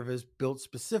marketing service built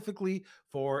specifically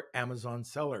for Amazon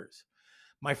sellers.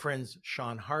 My friends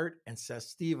Sean Hart and Seth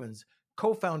Stevens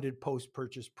co-founded Post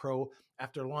Purchase Pro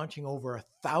after launching over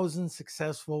 1,000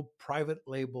 successful private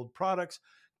labeled products,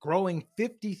 growing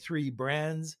 53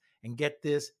 brands, and get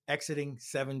this, exiting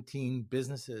 17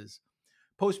 businesses.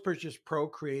 Post Purchase Pro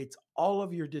creates all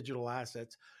of your digital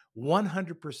assets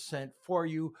 100% for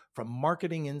you, from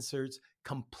marketing inserts,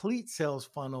 complete sales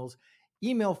funnels,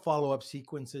 email follow-up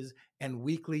sequences, and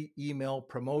weekly email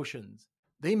promotions.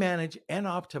 They manage and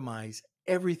optimize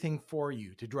everything for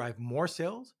you to drive more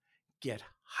sales, get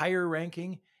higher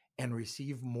ranking, and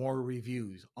receive more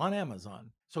reviews on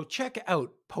Amazon. So check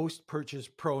out Post Purchase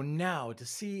Pro now to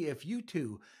see if you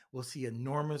too will see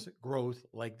enormous growth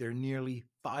like their nearly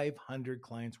 500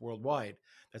 clients worldwide.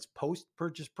 That's Post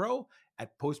Purchase Pro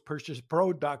at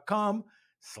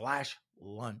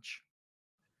postpurchasepro.com/lunch.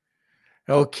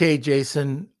 Okay,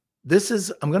 Jason,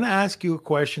 I'm going to ask you a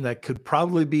question that could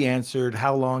probably be answered.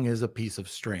 How long is a piece of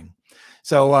string?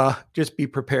 So just be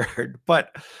prepared.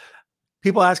 But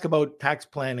people ask about tax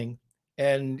planning,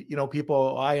 and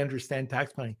I understand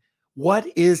tax planning. What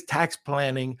is tax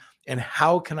planning, and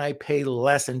how can I pay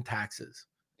less in taxes?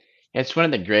 It's one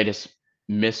of the greatest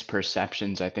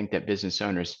misperceptions I think that business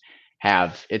owners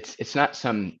have. It's not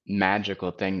some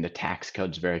magical thing. The tax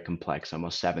code's very complex,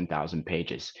 almost 7,000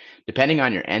 pages. Depending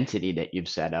on your entity that you've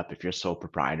set up, if you're a sole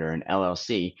proprietor, an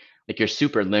LLC, like you're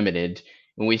super limited.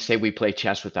 When we say we play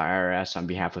chess with the IRS on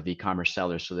behalf of e-commerce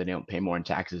sellers so they don't pay more in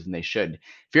taxes than they should.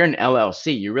 If you're an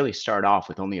LLC, you really start off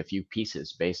with only a few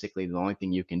pieces. Basically, the only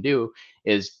thing you can do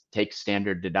is take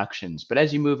standard deductions. But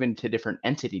as you move into different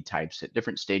entity types at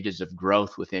different stages of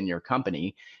growth within your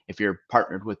company, if you're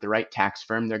partnered with the right tax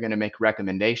firm, they're going to make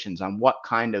recommendations on what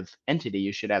kind of entity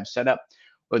you should have set up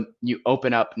when you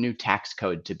open up new tax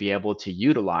code to be able to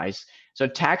utilize. So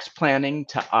tax planning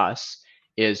to us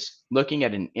is looking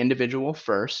at an individual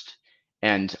first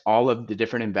and all of the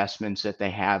different investments that they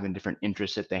have and different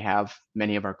interests that they have.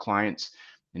 Many of our clients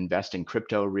invest in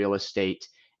crypto, real estate,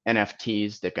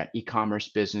 NFTs. They've got e-commerce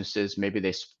businesses. Maybe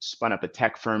they spun up a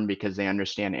tech firm because they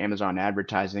understand Amazon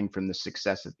advertising from the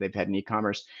success that they've had in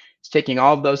e-commerce. It's taking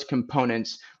all of those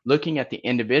components, looking at the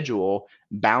individual,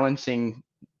 balancing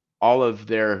all of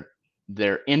their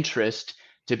interest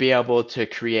to be able to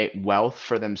create wealth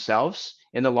for themselves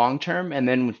in the long term. And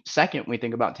then second, we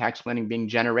think about tax planning being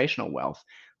generational wealth,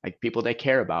 like people they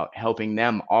care about, helping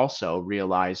them also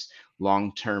realize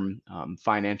long-term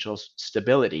financial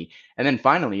stability. And then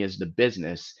finally is the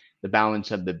business, the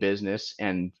balance of the business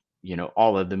and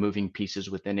all of the moving pieces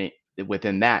within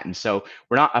that. And so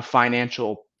we're not a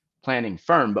financial planning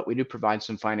firm, but we do provide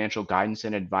some financial guidance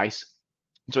and advice.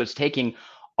 So it's taking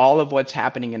all of what's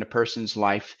happening in a person's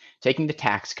life, taking the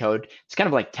tax code. It's kind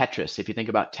of like Tetris. If you think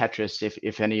about Tetris,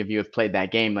 if any of you have played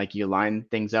that game, like you line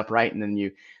things up right and then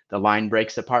the line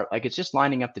breaks apart. Like it's just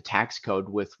lining up the tax code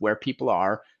with where people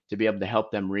are to be able to help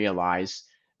them realize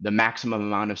the maximum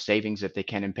amount of savings that they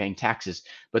can in paying taxes.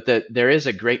 But there is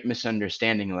a great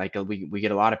misunderstanding. Like we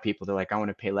get a lot of people, they're like, I want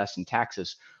to pay less in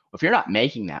taxes. Well, if you're not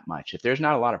making that much, if there's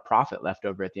not a lot of profit left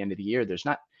over at the end of the year, there's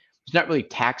not really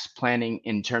tax planning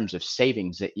in terms of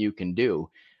savings that you can do.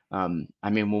 I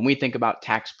mean, when we think about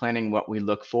tax planning, what we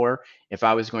look for, if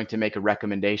I was going to make a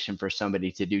recommendation for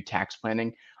somebody to do tax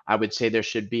planning, I would say there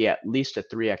should be at least a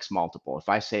 3x multiple. If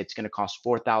I say it's going to cost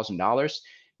 $4,000,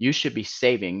 you should be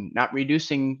saving, not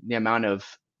reducing the amount of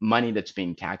money that's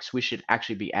being taxed. We should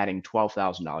actually be adding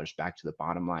 $12,000 back to the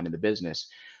bottom line of the business.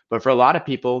 But for a lot of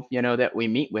people, that we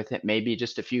meet with, it may be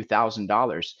just a few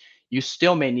 $1,000s. You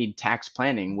still may need tax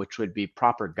planning, which would be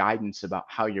proper guidance about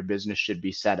how your business should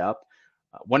be set up.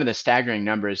 One of the staggering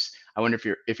numbers, I wonder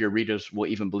if your readers will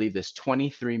even believe this,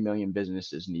 23 million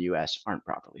businesses in the US aren't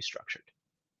properly structured.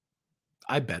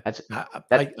 I bet.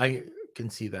 I can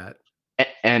see that.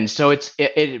 And so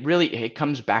it really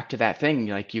comes back to that thing.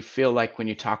 Like you feel like when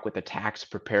you talk with a tax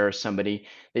preparer, somebody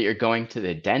that you're going to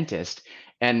the dentist.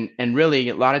 And really,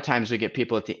 a lot of times we get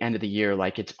people at the end of the year,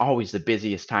 like it's always the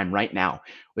busiest time right now.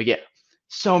 We get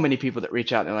so many people that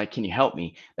reach out and they're like, can you help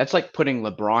me? That's like putting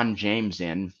LeBron James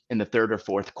in the third or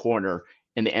fourth quarter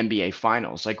in the NBA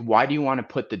finals. Like, why do you want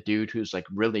to put the dude who's like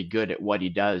really good at what he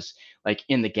does, like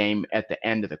in the game at the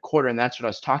end of the quarter? And that's what I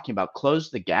was talking about.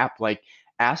 Close the gap. Like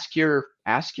ask your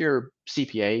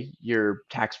CPA, your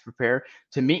tax preparer,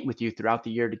 to meet with you throughout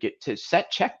the year to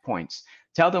set checkpoints.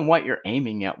 Tell them what you're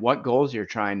aiming at, what goals you're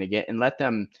trying to get, and let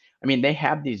them, I mean, they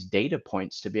have these data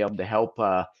points to be able to help.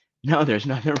 No, there's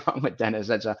nothing wrong with Dennis.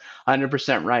 That's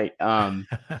 100% right.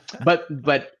 But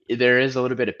there is a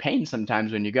little bit of pain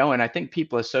sometimes when you go, and I think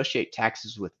people associate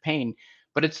taxes with pain,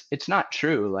 but it's not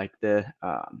true. Like the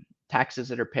taxes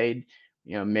that are paid,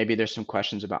 maybe there's some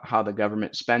questions about how the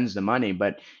government spends the money,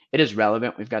 but it is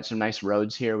relevant. We've got some nice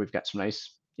roads here. We've got some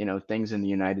nice, things in the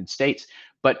United States,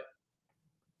 but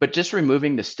just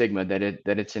removing the stigma that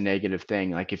it's a negative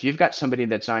thing. Like if you've got somebody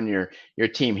that's on your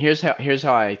team, here's how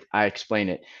I explain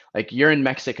it. Like you're in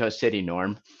Mexico City,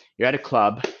 Norm, you're at a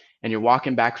club and you're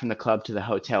walking back from the club to the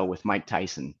hotel with Mike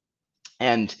Tyson,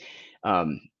 and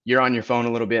you're on your phone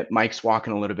a little bit, Mike's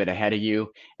walking a little bit ahead of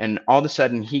you, and all of a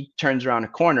sudden he turns around a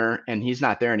corner and he's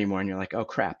not there anymore. And you're like, oh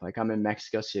crap, like I'm in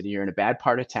Mexico City, you're in a bad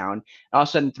part of town. And all of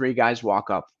a sudden, three guys walk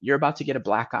up. You're about to get a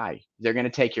black eye. They're going to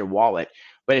take your wallet.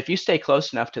 But if you stay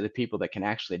close enough to the people that can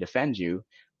actually defend you,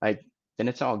 like, then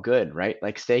it's all good, right?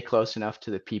 Like stay close enough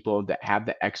to the people that have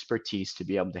the expertise to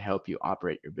be able to help you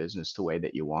operate your business the way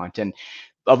that you want. And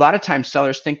a lot of times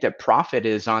sellers think that profit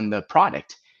is on the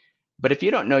product. But if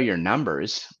you don't know your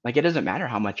numbers, like it doesn't matter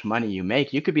how much money you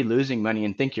make, you could be losing money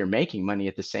and think you're making money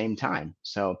at the same time.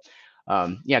 So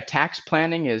yeah, tax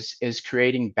planning is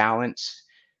creating balance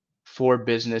for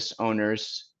business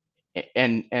owners,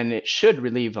 and it should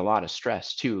relieve a lot of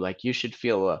stress too. Like you should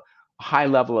feel a high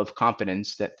level of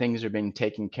confidence that things are being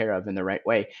taken care of in the right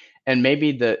way. And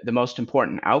maybe the most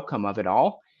important outcome of it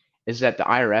all is that the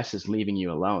IRS is leaving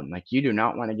you alone. Like you do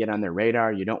not want to get on their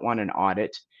radar. You don't want an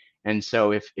audit. And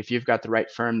so if you've got the right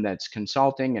firm that's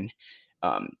consulting,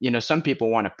 and some people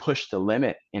want to push the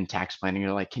limit in tax planning.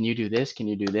 They're like, can you do this? Can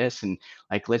you do this? And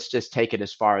like, let's just take it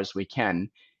as far as we can.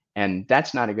 And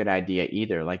that's not a good idea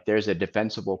either. Like there's a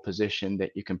defensible position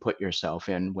that you can put yourself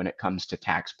in when it comes to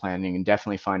tax planning, and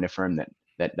definitely find a firm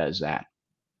that does that.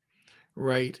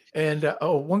 Right. And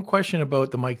one question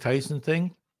about the Mike Tyson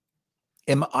thing.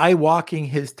 Am I walking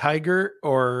his tiger,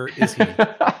 or is he?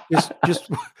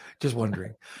 just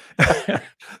wondering.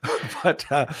 But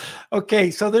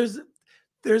okay, so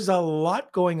there's a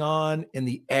lot going on in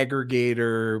the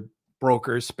aggregator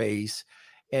broker space,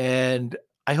 and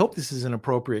I hope this is an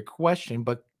appropriate question,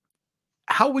 but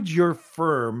how would your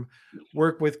firm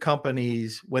work with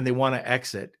companies when they want to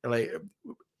exit? Like,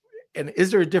 and is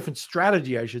there a different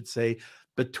strategy, I should say,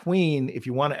 between if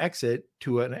you want to exit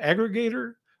to an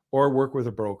aggregator or work with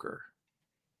a broker?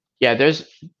 Yeah,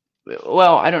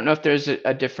 well, I don't know if there's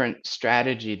a different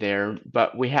strategy there,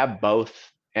 but we have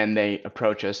both, and they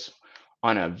approach us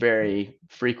on a very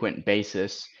frequent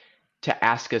basis to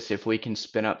ask us if we can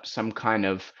spin up some kind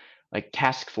of like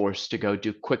task force to go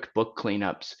do quick book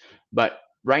cleanups. But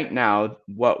right now,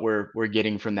 what we're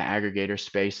getting from the aggregator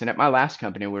space, and at my last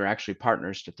company, we were actually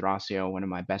partners to Thrasio. One of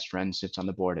my best friends sits on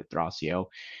the board at Thrasio.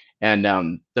 And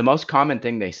the most common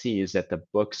thing they see is that the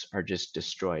books are just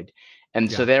destroyed.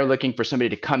 And so they're looking for somebody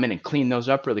to come in and clean those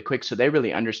up really quick, so they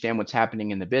really understand what's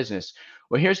happening in the business.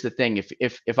 Well, here's the thing.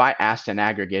 If I asked an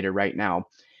aggregator right now,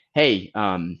 hey,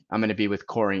 I'm going to be with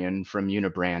Corian from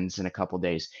Unibrands in a couple of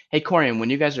days. Hey, Corian, when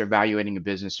you guys are evaluating a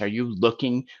business, are you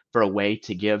looking for a way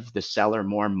to give the seller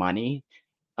more money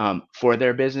for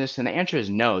their business? And the answer is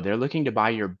no. They're looking to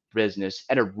buy your business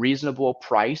at a reasonable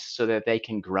price so that they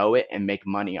can grow it and make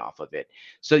money off of it.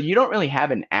 So you don't really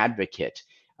have an advocate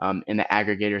in the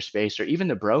aggregator space or even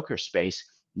the broker space.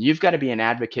 You've got to be an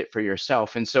advocate for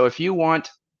yourself. And so if you want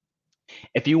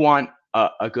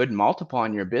a good multiple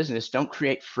on your business, don't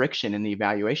create friction in the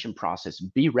evaluation process.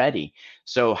 Be ready.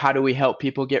 So how do we help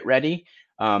people get ready?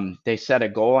 They set a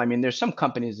goal. I mean, there's some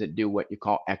companies that do what you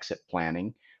call exit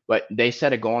planning, but they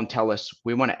set a goal and tell us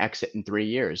we want to exit in 3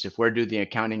 years. If we're doing the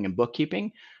accounting and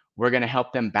bookkeeping, we're going to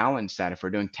help them balance that. If we're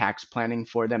doing tax planning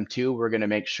for them too, we're going to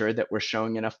make sure that we're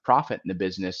showing enough profit in the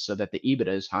business so that the EBITDA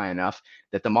is high enough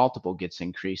that the multiple gets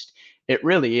increased. It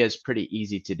really is pretty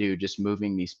easy to do, just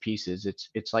moving these pieces.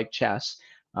 It's like chess.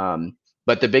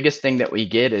 But the biggest thing that we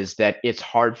get is that it's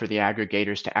hard for the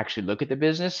aggregators to actually look at the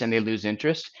business, and they lose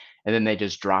interest, and then they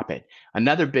just drop it.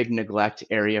 Another big neglect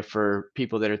area for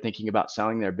people that are thinking about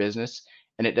selling their business,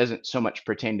 and it doesn't so much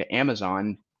pertain to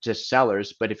Amazon, just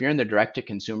sellers, but if you're in the direct to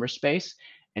consumer space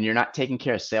and you're not taking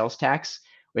care of sales tax.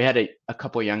 We had a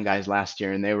couple young guys last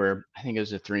year, and I think it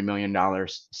was a $3 million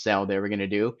sale they were going to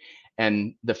do.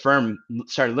 And the firm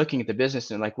started looking at the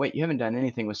business and like, wait, you haven't done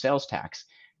anything with sales tax.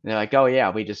 And they're like, oh yeah,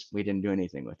 we didn't do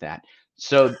anything with that.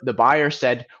 So the buyer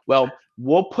said, well,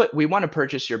 we want to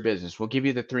purchase your business. We'll give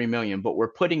you the 3 million, but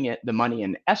we're putting the money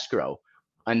in escrow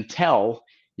until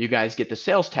you guys get the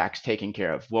sales tax taken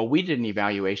care of. Well, we did an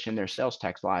evaluation. Their sales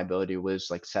tax liability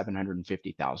was like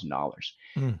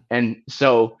 $750,000. And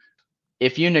so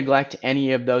if you neglect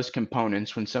any of those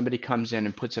components, when somebody comes in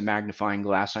and puts a magnifying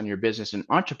glass on your business, and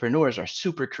entrepreneurs are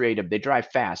super creative, they drive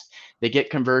fast, they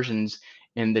get conversions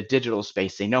in the digital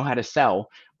space, they know how to sell,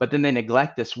 but then they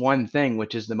neglect this one thing,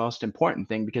 which is the most important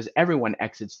thing, because everyone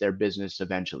exits their business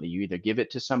eventually. You either give it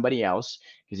to somebody else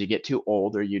because you get too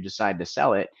old, or you decide to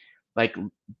sell it. Like,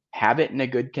 have it in a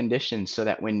good condition so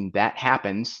that when that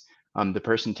happens, the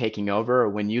person taking over, or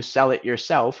when you sell it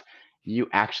yourself, you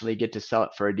actually get to sell it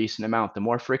for a decent amount. The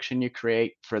more friction you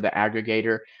create for the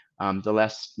aggregator, the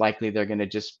less likely they're going to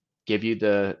just give you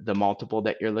the multiple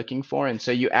that you're looking for. And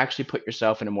so you actually put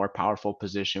yourself in a more powerful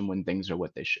position when things are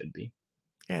what they should be.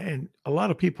 And a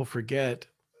lot of people forget,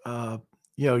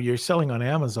 you're selling on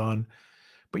Amazon,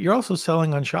 but you're also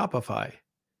selling on Shopify.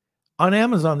 On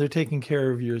Amazon, they're taking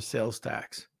care of your sales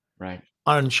tax. Right.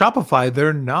 On Shopify,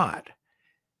 they're not.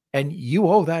 And you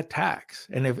owe that tax.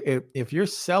 And if you're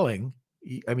selling,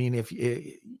 if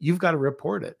you've got to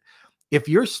report it. If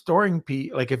you're storing,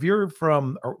 like if you're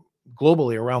from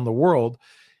globally around the world,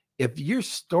 if you're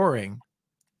storing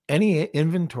any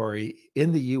inventory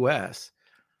in the US,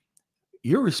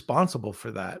 you're responsible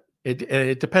for that.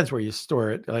 It depends where you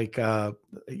store it. Like,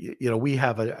 we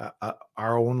have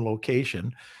our own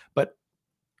location, but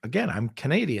again, I'm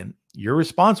Canadian. You're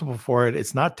responsible for it.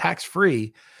 It's not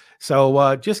tax-free.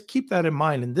 So just keep that in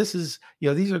mind. And this is,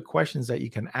 these are questions that you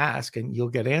can ask and you'll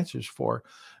get answers for.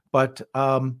 But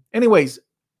anyways,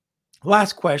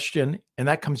 last question, and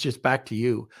that comes just back to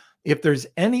you. If there's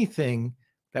anything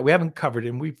that we haven't covered,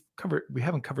 and we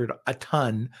haven't covered a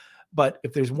ton, but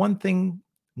if there's one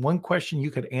question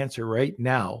you could answer right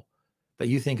now that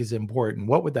you think is important,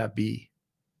 what would that be?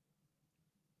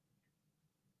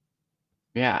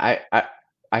 Yeah,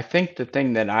 I think the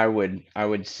thing that I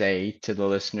would say to the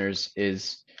listeners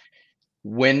is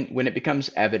when it becomes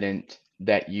evident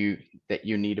that you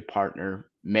need a partner,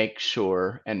 make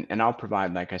sure, and I'll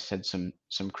provide, like I said, some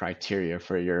criteria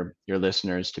for your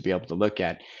listeners to be able to look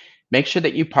at. Make sure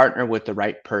that you partner with the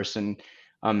right person.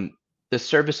 The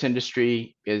service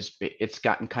industry it's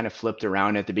gotten kind of flipped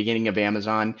around. At the beginning of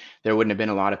Amazon, there wouldn't have been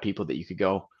a lot of people that you could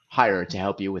go hire to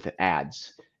help you with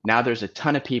ads. Now there's a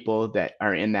ton of people that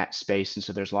are in that space, and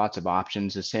so there's lots of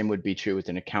options. The same would be true with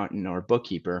an accountant or a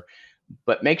bookkeeper,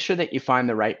 but make sure that you find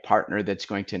the right partner that's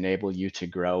going to enable you to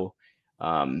grow.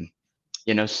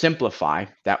 Simplify.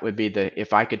 That would be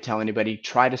if I could tell anybody,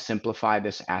 try to simplify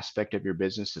this aspect of your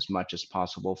business as much as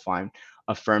possible. Find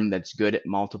a firm that's good at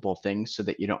multiple things so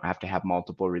that you don't have to have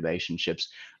multiple relationships.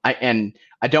 I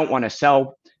don't want to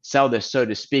sell this, so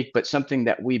to speak, but something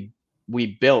that we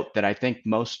built that I think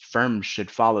most firms should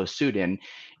follow suit in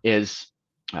is,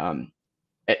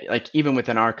 like even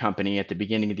within our company at the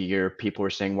beginning of the year, people were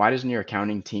saying, why doesn't your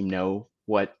accounting team know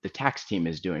what the tax team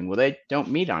is doing? Well, they don't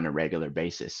meet on a regular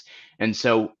basis. And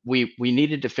so we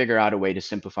needed to figure out a way to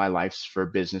simplify lives for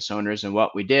business owners. And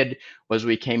what we did was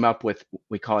we came up with,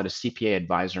 we call it a CPA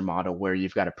advisor model, where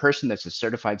you've got a person that's a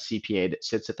certified CPA that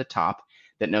sits at the top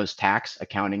that knows tax,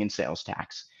 accounting, and sales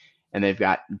tax. And they've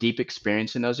got deep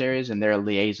experience in those areas, and they're a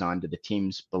liaison to the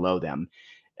teams below them.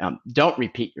 Don't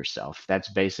repeat yourself. That's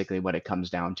basically what it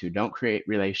comes down to. Don't create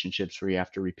relationships where you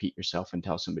have to repeat yourself and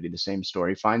tell somebody the same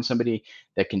story. Find somebody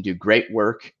that can do great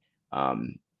work,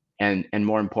 and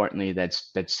more importantly,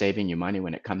 that's saving you money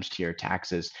when it comes to your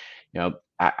taxes.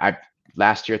 I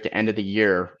last year at the end of the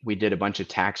year, we did a bunch of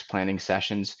tax planning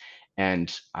sessions,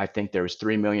 and I think there was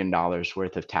 $3 million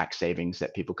worth of tax savings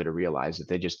that people could have realized that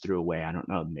they just threw away. I don't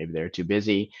know, maybe they're too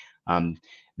busy.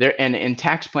 And in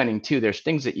tax planning too, there's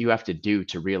things that you have to do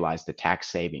to realize the tax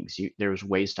savings. There's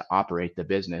ways to operate the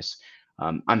business.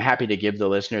 I'm happy to give the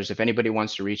listeners, if anybody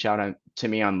wants to reach out to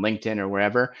me on LinkedIn or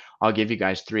wherever, I'll give you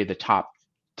guys 3 of the top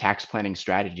tax planning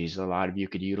strategies a lot of you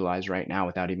could utilize right now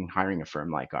without even hiring a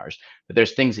firm like ours. But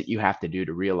there's things that you have to do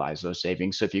to realize those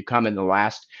savings. So if you come in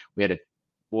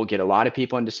we'll get a lot of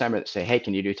people in December that say, hey,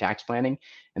 can you do tax planning?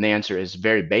 And the answer is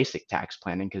very basic tax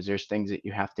planning, because there's things that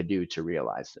you have to do to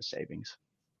realize the savings.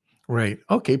 Right.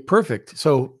 Okay, perfect.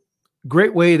 So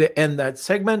great way to end that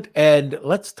segment. And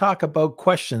let's talk about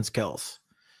questions, Kels.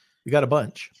 You got a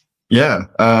bunch. Yeah.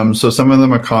 So some of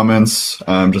them are comments,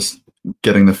 just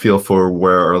getting the feel for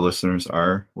where our listeners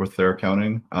are with their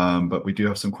accounting. But we do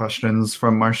have some questions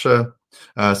from Marcia.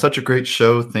 Such a great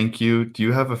show. Thank you. Do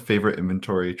you have a favorite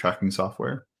inventory tracking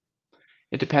software?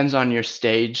 It depends on your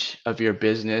stage of your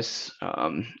business.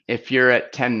 If you're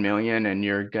at 10 million and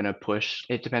you're going to push,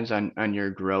 it depends on your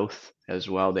growth as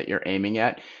well that you're aiming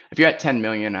at. If you're at 10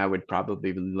 million, I would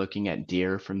probably be looking at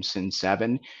Deer from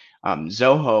Sin7.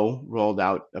 Zoho rolled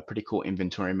out a pretty cool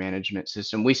inventory management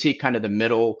system. We see kind of the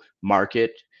middle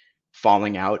market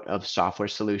falling out of software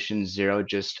solutions. Xero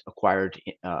just acquired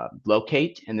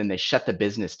Locate, and then they shut the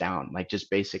business down, like just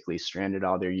basically stranded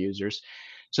all their users.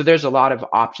 So there's a lot of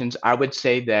options. I would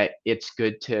say that it's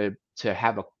good to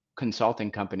have a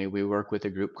consulting company. We work with a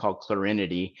group called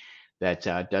Clarinity that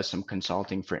does some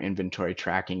consulting for inventory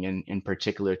tracking, and in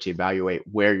particular to evaluate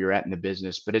where you're at in the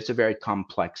business. But it's a very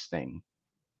complex thing.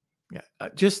 Yeah,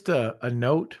 just a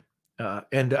note,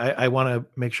 and I want to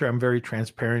make sure I'm very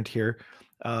transparent here.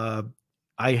 I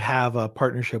have a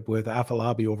partnership with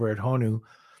Afalabi over at Honu,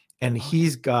 and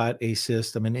he's got a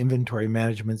system, an inventory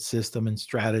management system and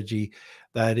strategy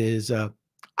that is,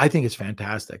 I think it's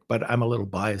fantastic, but I'm a little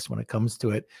biased when it comes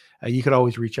to it. You could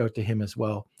always reach out to him as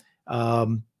well.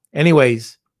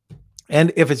 Anyways,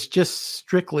 and if it's just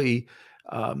strictly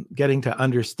getting to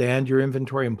understand your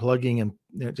inventory and plugging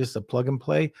and just a plug and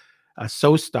play,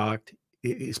 SoStocked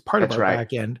is part of our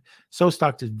back end.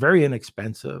 SoStocked is very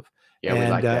inexpensive. Yeah, we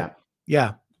like that.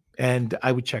 Yeah, and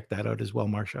I would check that out as well,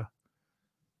 Marcia.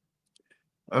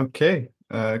 Okay,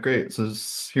 great. So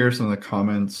here are some of the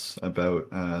comments about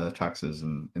taxes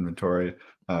and inventory.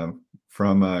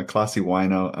 From Classy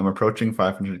Wino, I'm approaching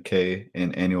 500K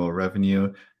in annual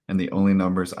revenue, and the only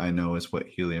numbers I know is what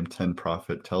Helium 10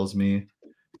 profit tells me.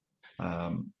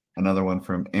 Another one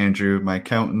from Andrew, my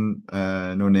accountant,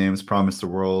 no names, promised the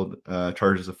world,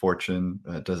 charges a fortune,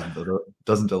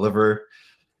 doesn't deliver.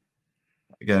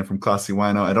 Again, from Classy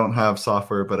Wino, I don't have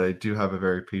software, but I do have a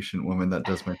very patient woman that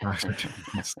does my tax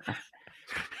returns.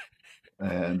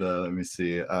 And let me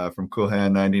see, from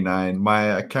Coolhand 99,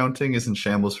 my accounting is in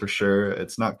shambles for sure.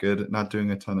 It's not good, not doing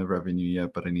a ton of revenue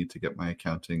yet, but I need to get my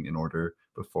accounting in order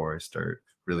before I start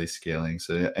really scaling.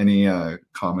 So any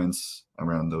comments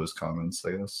around those comments,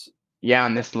 I guess? Yeah,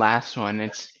 on this last one,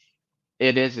 it's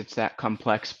that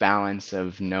complex balance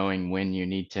of knowing when you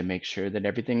need to make sure that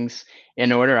everything's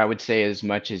in order. I would say as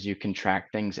much as you can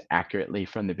track things accurately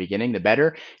from the beginning, the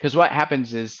better. Because what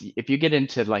happens is if you get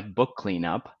into like book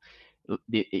cleanup,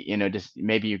 just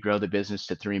maybe you grow the business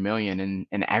to 3 million and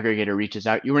an aggregator reaches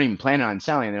out, you weren't even planning on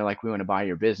selling. They're like, we want to buy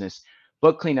your business.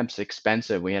 Book cleanup's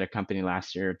expensive. We had a company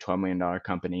last year, $12 million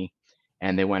company,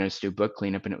 and they wanted us to do book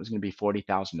cleanup and it was going to be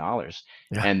 $40,000.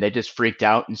 Yeah. And they just freaked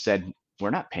out and said,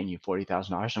 we're not paying you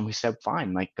 $40,000. And we said,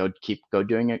 fine, like go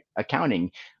doing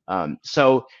accounting.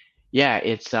 So yeah,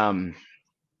 it's,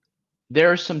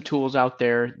 there are some tools out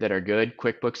there that are good.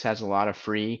 QuickBooks has a lot of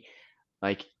free,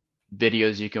 like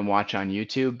videos you can watch on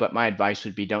YouTube, but my advice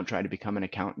would be don't try to become an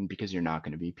accountant because you're not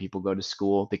going to be. People go to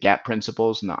school. The GAAP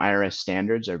principles and the IRS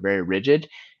standards are very rigid.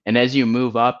 And as you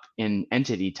move up in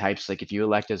entity types, like if you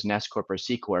elect as an S Corp or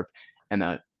C Corp and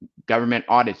the government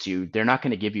audits you, they're not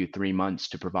going to give you 3 months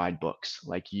to provide books.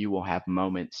 Like you will have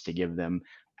moments to give them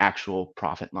actual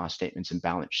profit and loss statements and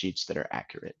balance sheets that are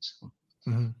accurate. So.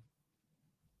 Mm-hmm.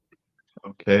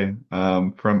 Okay,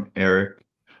 from Eric.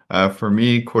 For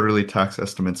me, quarterly tax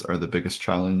estimates are the biggest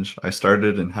challenge. I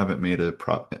started and haven't made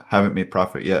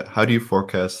profit yet. How do you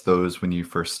forecast those when you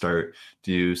first start?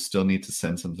 Do you still need to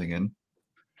send something in?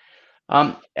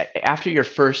 After your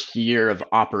first year of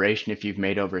operation, if you've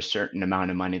made over a certain amount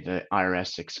of money, the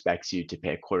IRS expects you to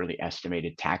pay a quarterly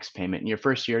estimated tax payment. In your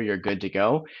first year, you're good to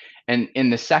go. And in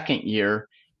the second year,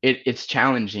 it's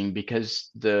challenging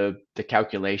because the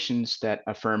calculations that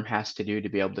a firm has to do to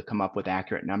be able to come up with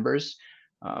accurate numbers,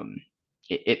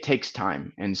 it takes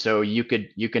time. And so you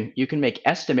can make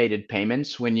estimated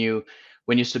payments when you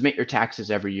submit your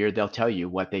taxes every year. They'll tell you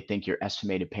what they think your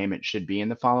estimated payment should be in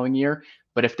the following year.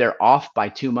 But if they're off by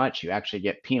too much, you actually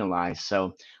get penalized. So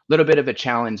a little bit of a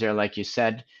challenge there, like you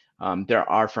said. There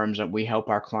are firms that we help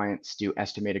our clients do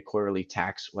estimated quarterly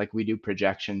tax, like we do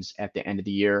projections at the end of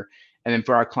the year. And then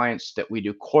for our clients that we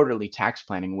do quarterly tax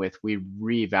planning with, we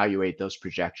reevaluate those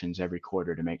projections every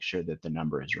quarter to make sure that the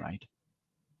number is right.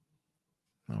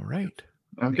 All right.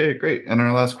 Okay, great. And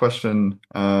our last question,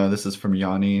 this is from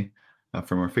Yanni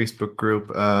from our Facebook group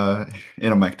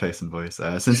in a Mike Tyson voice.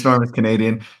 Since Norm is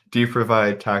Canadian, do you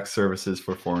provide tax services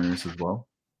for foreigners as well?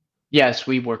 Yes,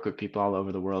 we work with people all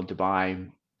over the world, Dubai,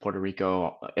 Puerto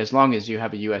Rico. As long as you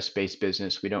have a US-based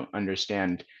business, we don't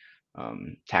understand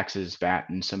taxes, VAT,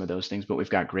 and some of those things, but we've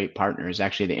got great partners.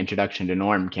 Actually, the introduction to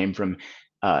Norm came from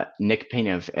Nick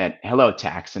Pena at Hello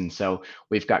Tax. And so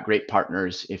we've got great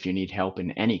partners if you need help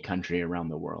in any country around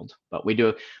the world. But we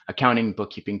do accounting,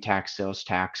 bookkeeping, tax, sales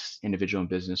tax, individual and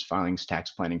business filings, tax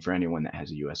planning for anyone that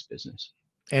has a US business.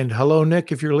 And hello,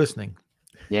 Nick, if you're listening.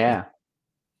 Yeah.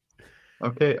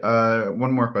 Okay,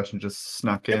 one more question just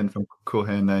snuck in from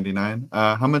Coolhand99.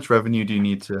 How much revenue do you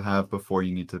need to have before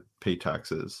you need to pay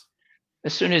taxes?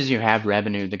 As soon as you have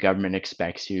revenue, the government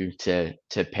expects you to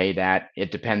pay that. It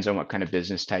depends on what kind of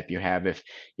business type you have. If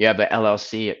you have a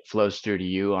LLC, it flows through to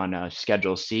you on a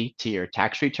Schedule C to your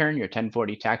tax return, your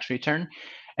 1040 tax return.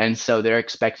 And so they're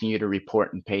expecting you to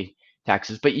report and pay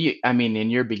taxes. But in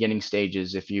your beginning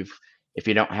stages, if you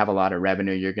don't have a lot of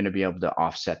revenue, you're going to be able to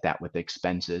offset that with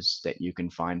expenses that you can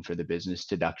find for the business,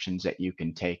 deductions that you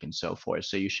can take and so forth.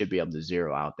 So you should be able to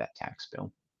zero out that tax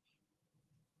bill.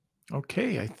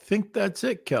 Okay, I think that's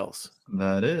it, Kels.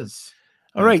 That is.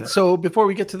 All right. So before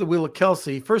we get to the Wheel of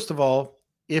Kelsey, first of all,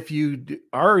 if you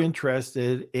are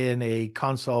interested in a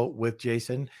consult with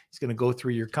Jason, he's going to go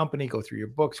through your company, go through your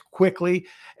books quickly,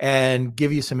 and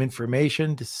give you some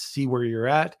information to see where you're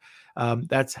at.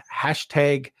 That's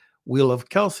hashtag Wheel of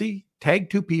Kelsey, tag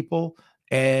 2 people,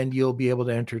 and you'll be able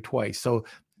to enter twice. So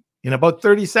in about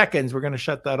 30 seconds, we're going to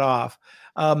shut that off.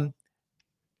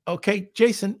 Okay,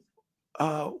 Jason,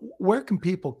 where can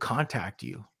people contact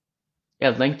you?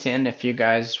 Yeah, LinkedIn. If you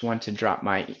guys want to drop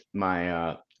my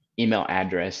email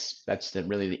address, that's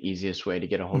really the easiest way to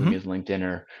get a hold of me is LinkedIn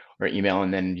or email,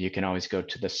 and then you can always go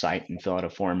to the site and fill out a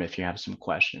form if you have some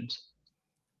questions.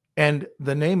 And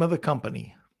the name of the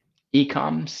company?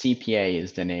 Ecom CPA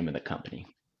is the name of the company.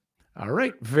 All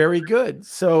right, very good.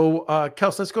 So,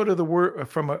 Kels, let's go to the word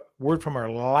from our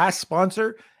last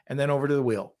sponsor, and then over to the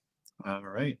wheel. All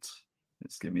right.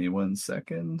 Just give me 1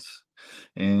 second.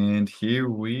 And here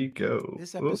we go.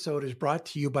 This episode is brought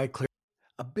to you by Clear.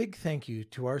 A big thank you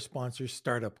to our sponsor,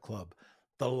 Startup Club,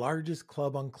 the largest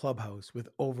club on Clubhouse with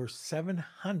over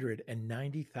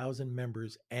 790,000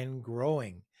 members and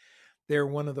growing. They're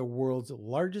one of the world's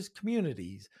largest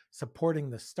communities supporting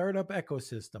the startup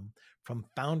ecosystem, from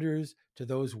founders to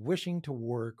those wishing to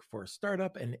work for a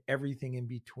startup and everything in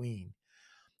between.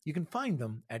 You can find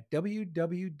them at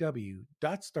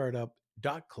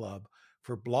www.startup.club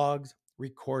for blogs,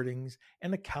 recordings,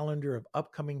 and a calendar of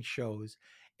upcoming shows,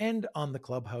 and on the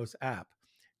Clubhouse app.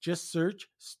 Just search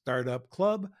Startup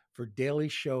Club for daily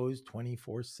shows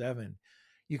 24/7.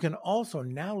 You can also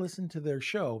now listen to their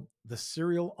show, the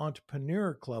Serial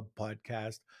Entrepreneur Club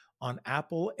podcast, on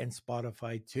Apple and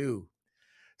Spotify too.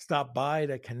 Stop by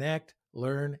to connect,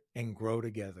 learn, and grow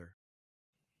together.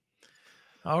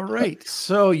 All right,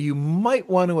 so you might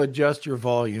want to adjust your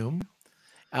volume.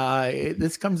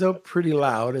 This comes out pretty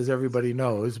loud, as everybody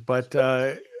knows, but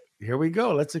here we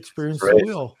go. Let's experience the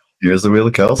wheel. Here's the Wheel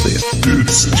of Kelsey.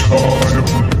 It's time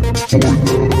for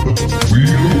the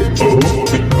Wheel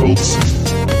of Kelsey.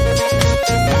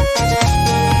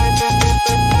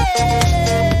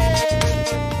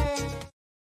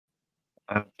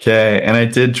 Okay, and I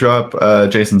did drop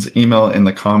Jason's email in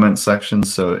the comments section,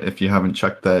 so if you haven't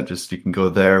checked that, you can go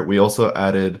there. We also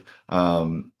added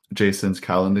Jason's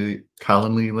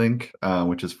Calendly link,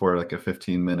 which is for like a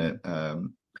 15-minute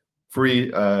free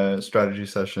strategy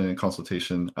session and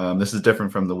consultation. This is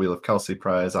different from the Wheel of Kelsey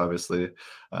prize, obviously.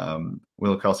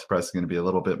 Wheel of Kelsey prize is going to be a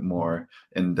little bit more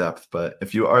in depth, but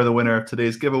if you are the winner of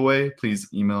today's giveaway, please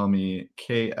email me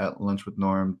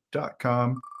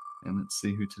k@lunchwithnorm.com. And let's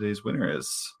see who today's winner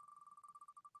is.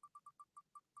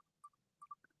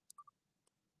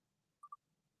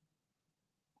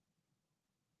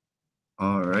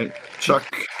 All right,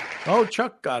 Chuck. Oh,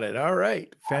 Chuck got it. All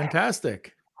right,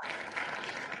 fantastic.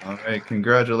 All right,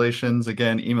 congratulations.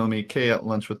 Again, email me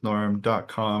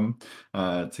k@lunchwithnorm.com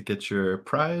to get your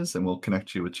prize, and we'll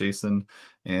connect you with Jason.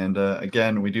 And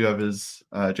again, we do have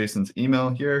Jason's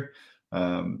email here.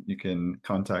 You can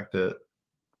contact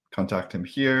him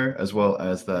here, as well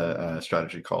as the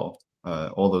strategy call.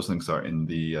 All those links are in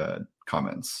the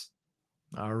comments.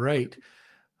 All right.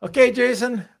 Okay,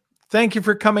 Jason, thank you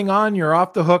for coming on. You're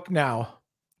off the hook now.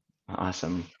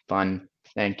 Awesome. Fun.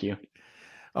 Thank you.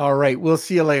 All right. We'll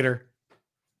see you later.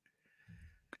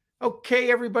 Okay,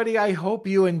 everybody. I hope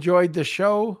you enjoyed the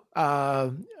show.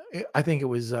 I think it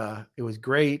was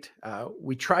great.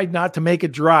 We tried not to make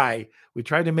it dry. We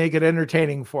tried to make it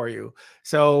entertaining for you.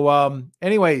 So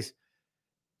anyways,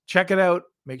 check it out.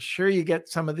 Make sure you get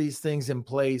some of these things in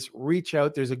place. Reach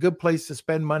out. There's a good place to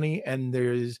spend money, and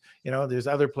there's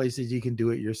other places you can do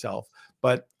it yourself.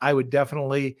 But I would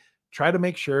definitely try to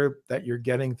make sure that you're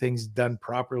getting things done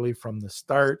properly from the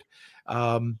start.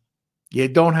 You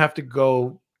don't have to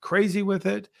go crazy with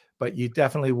it, but you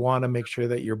definitely want to make sure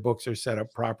that your books are set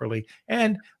up properly.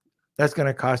 And that's going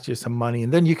to cost you some money.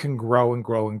 And then you can grow and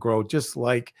grow and grow, just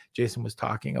like Jason was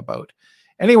talking about.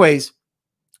 Anyways,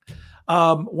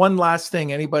 one last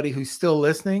thing, anybody who's still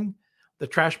listening, the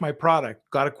Trash My Product.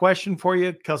 Got a question for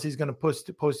you. Kelsey's going to post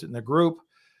it in the group.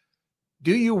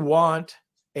 Do you want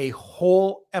a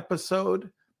whole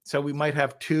episode? So we might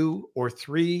have 2 or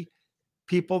 3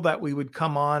 people that we would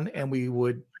come on and we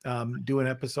would do an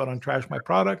episode on Trash My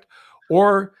Product.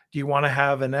 Or do you want to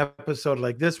have an episode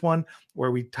like this one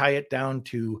where we tie it down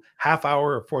to half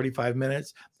hour or 45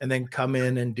 minutes and then come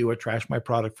in and do a Trash My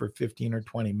Product for 15 or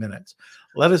 20 minutes?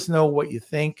 Let us know what you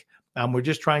think. We're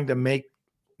just trying to make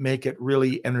it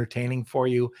really entertaining for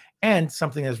you and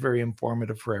something that's very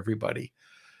informative for everybody.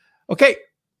 Okay,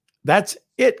 that's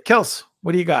it. Kels,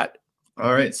 what do you got?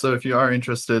 All right. So if you are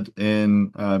interested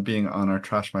in being on our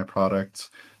Trash My Product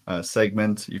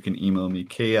segment, you can email me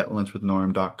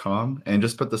k@lunchwithnorm.com and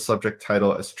just put the subject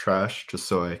title as trash, just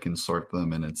so I can sort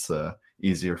them and it's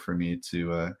easier for me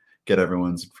to get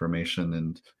everyone's information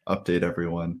and update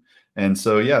everyone. And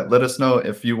so, yeah, let us know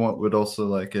if you would also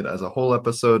like it as a whole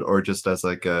episode or just as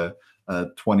like a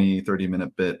 20-30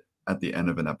 minute bit at the end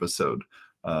of an episode.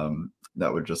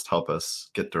 That would just help us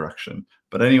get direction.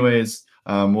 But anyways,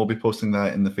 we'll be posting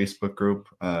that in the Facebook group,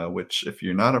 which if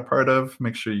you're not a part of,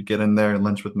 make sure you get in there.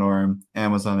 Lunch with Norm,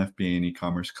 Amazon FBA and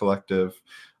E-commerce Collective.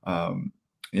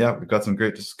 Yeah, we've got some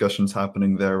great discussions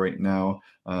happening there right now.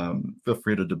 Feel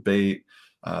free to debate.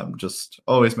 Just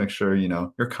always make sure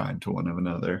you're kind to one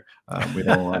another. We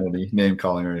don't want any name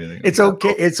calling or anything. It's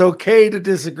okay. It's okay to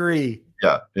disagree.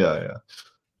 Yeah.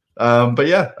 But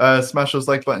yeah, smash those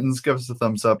like buttons, give us a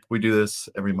thumbs up. We do this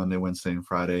every Monday, Wednesday, and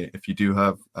Friday. If you do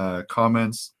have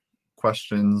comments,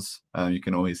 questions, you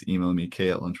can always email me,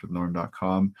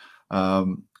 k@lunchwithnorm.com.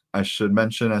 I should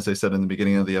mention, as I said in the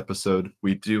beginning of the episode,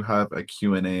 we do have a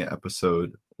Q&A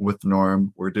episode with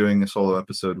Norm. We're doing a solo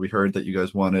episode. We heard that you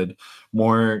guys wanted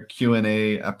more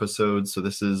Q&A episodes, so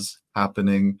this is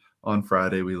happening on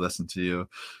Friday. We listen to you.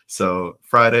 So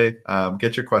Friday,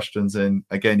 get your questions in.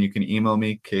 Again, you can email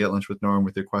me, k@lunchwithnorm,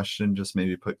 with your question. Just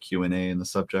maybe put Q&A in the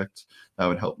subject. That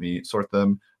would help me sort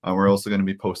them. We're also going to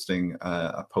be posting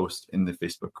a post in the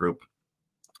Facebook group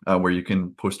where you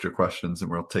can post your questions, and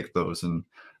we'll take those and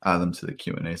add them to the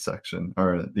Q&A section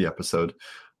or the episode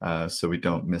so we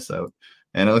don't miss out.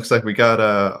 And it looks like we got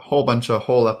a whole bunch of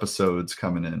whole episodes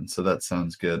coming in, so that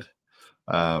sounds good.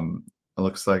 It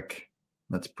looks like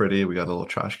that's pretty. We got a little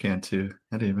trash can too.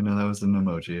 I didn't even know that was an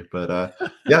emoji, but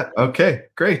yeah, okay,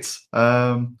 great.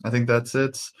 I think that's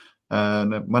it.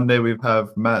 Monday we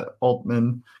have Matt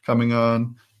Altman coming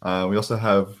on. We also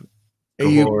have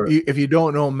if you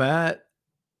don't know Matt,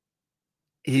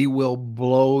 he will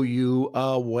blow you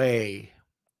away.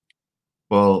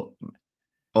 Well,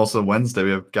 also Wednesday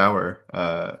we have Gower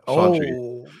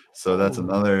Chaudhry. So that's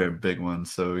another big one.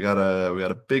 So we got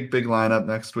a big lineup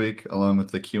next week, along with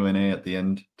the Q&A at the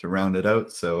end to round it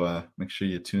out. So make sure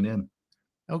you tune in.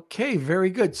 Okay,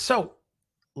 very good. So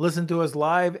listen to us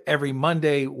live every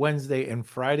Monday, Wednesday, and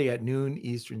Friday at noon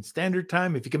Eastern Standard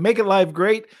Time. If you can make it live,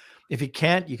 great. If you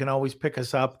can't, you can always pick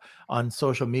us up on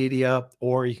social media,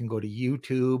 or you can go to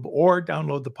YouTube or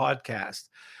download the podcast.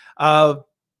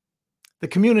 The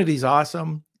community is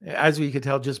awesome. As we could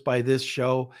tell just by this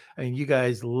show, I mean, you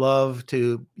guys love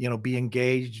to, be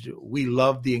engaged. We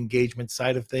love the engagement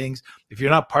side of things. If you're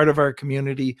not part of our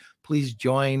community, please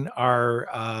join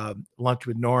our Lunch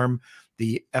with Norm,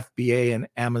 the FBA and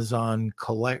Amazon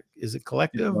Is it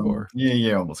collective or? Yeah,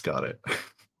 you almost got it.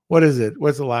 What is it?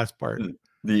 What's the last part?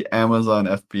 The Amazon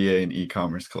FBA and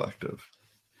E-commerce Collective.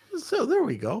 So there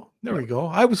we go. We go.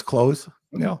 I was close.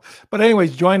 But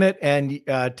anyways, join it and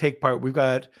take part. We've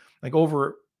got like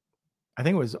over, I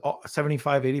think it was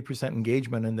 75-80%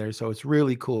 engagement in there. So it's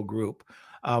really cool group.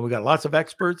 We got lots of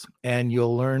experts, and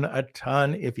you'll learn a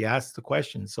ton if you ask the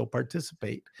questions. So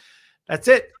participate. That's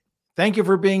it. Thank you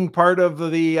for being part of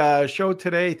the show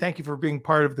today. Thank you for being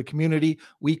part of the community.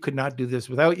 We could not do this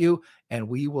without you, and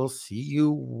we will see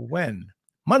you when?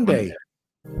 Monday.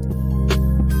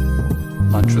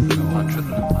 Lunch with the